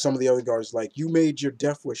 some of the other guards like, you made your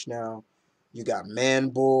death wish now. You got Man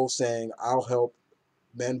Bull saying, I'll help.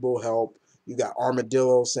 Men will help. You got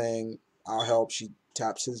Armadillo saying, I'll help. She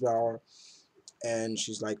taps his power. And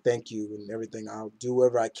she's like, thank you and everything. I'll do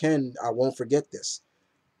whatever I can. I won't forget this.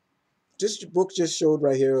 This book just showed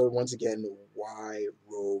right here, once again, why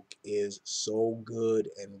Rogue is so good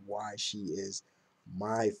and why she is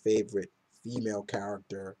my favorite female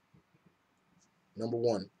character, number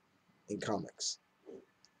one, in comics.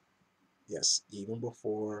 Yes, even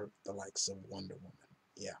before the likes of Wonder Woman.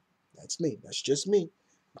 Yeah, that's me. That's just me.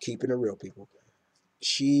 Keeping it real, people.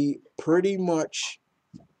 She pretty much,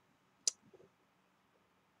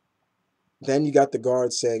 then you got the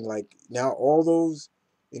guards saying like, now all those,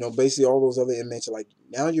 basically all those other inmates are like,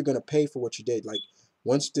 now you're gonna pay for what you did. Like,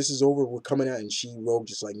 once this is over, we're coming out. And Rogue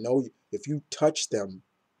just like, no, if you touch them,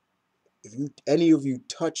 if you any of you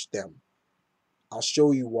touch them, I'll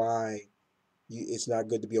show you why it's not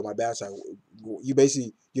good to be on my bad side. You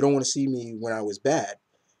basically, you don't want to see me when I was bad.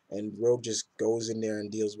 And Rogue just goes in there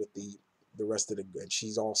and deals with the rest of the good.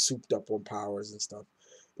 She's all souped up on powers and stuff.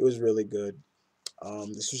 It was really good.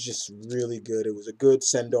 This was just really good. It was a good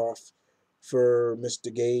send off for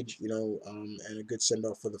Mr. Gage, and a good send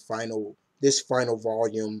off for this final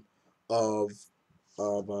volume of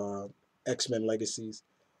X-Men Legacies.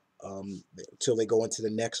 Till they go into the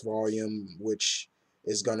next volume, which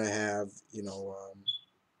is gonna have,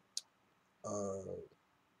 uh,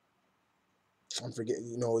 I'm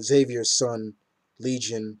forgetting, Xavier's son,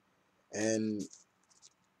 Legion, and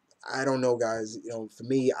I don't know, guys. For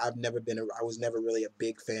me, I was never really a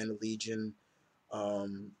big fan of Legion.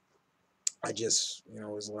 Um, I just,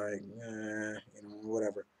 was like,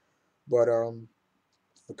 whatever. But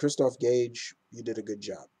for Christoph Gage, you did a good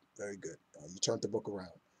job. Very good. You turned the book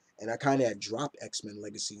around. And I kind of had dropped X-Men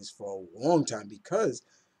Legacies for a long time because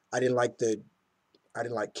I didn't like I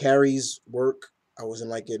didn't like Carey's work. I wasn't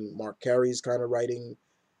liking Mark Carey's kind of writing.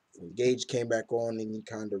 When Gage came back on and he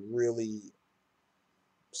kind of really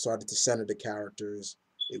started to center the characters,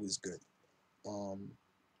 it was good. Um,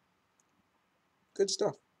 Good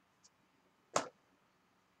stuff.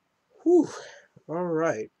 Whew. All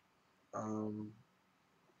right. Um,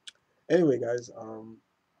 anyway, guys,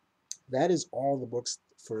 that is all the books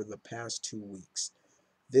for the past 2 weeks.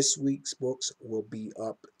 This week's books will be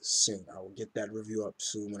up soon. I will get that review up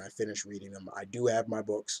soon when I finish reading them. I do have my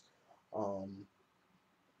books. Um,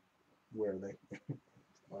 where are they?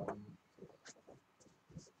 Um,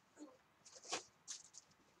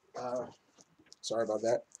 uh, Sorry about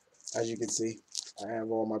that. As you can see, I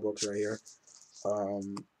have all my books right here.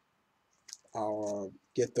 Um, I'll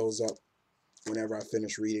get those up whenever I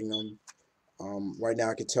finish reading them. Right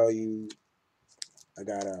now, I can tell you I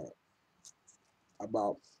got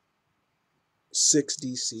about 6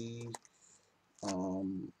 DC.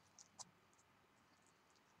 Um,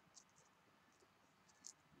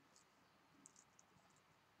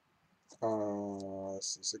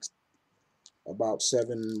 six, about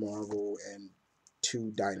 7 Marvel and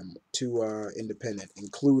two independent,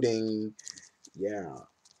 including yeah,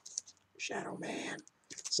 Shadow Man.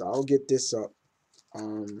 So I'll get this up.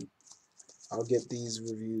 Um, I'll get these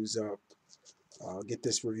reviews up. I'll get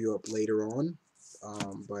this review up later on.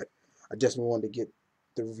 But I just wanted to get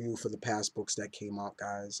the review for the past books that came out,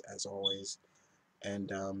 guys, as always.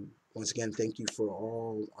 And once again, thank you for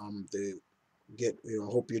all the get.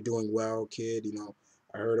 Hope you're doing well, kid.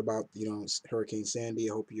 I heard about Hurricane Sandy.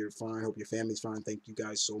 I hope you're fine. Hope your family's fine. Thank you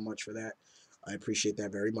guys so much for that. I appreciate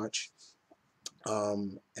that very much.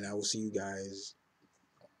 And I will see you guys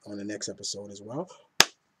on the next episode as well.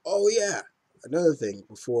 Oh yeah, another thing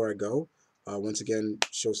before I go, once again,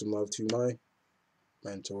 show some love to my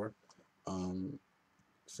mentor, um,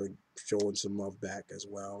 for showing some love back as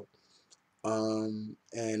well. And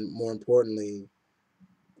more importantly,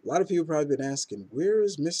 a lot of people probably been asking,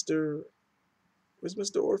 where's Mr.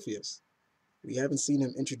 Orpheus? We haven't seen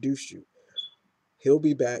him introduce you. He'll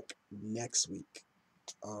be back next week.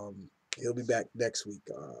 Um, he'll be back next week.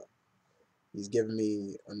 He's giving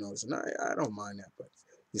me a notice, and I don't mind that, but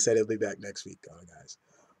he said he'll be back next week, guys.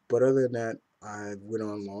 But other than that, I went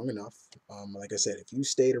on long enough. Like I said, if you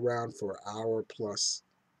stayed around for an hour plus,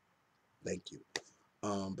 thank you.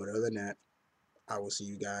 But other than that, I will see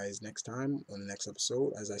you guys next time on the next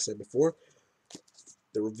episode. As I said before,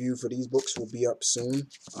 the review for these books will be up soon,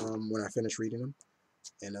 when I finish reading them.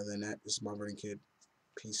 And other than that, this is my Verdant Kid.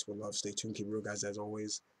 Peace with love. Stay tuned. Keep it real, guys. As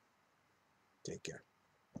always, take care.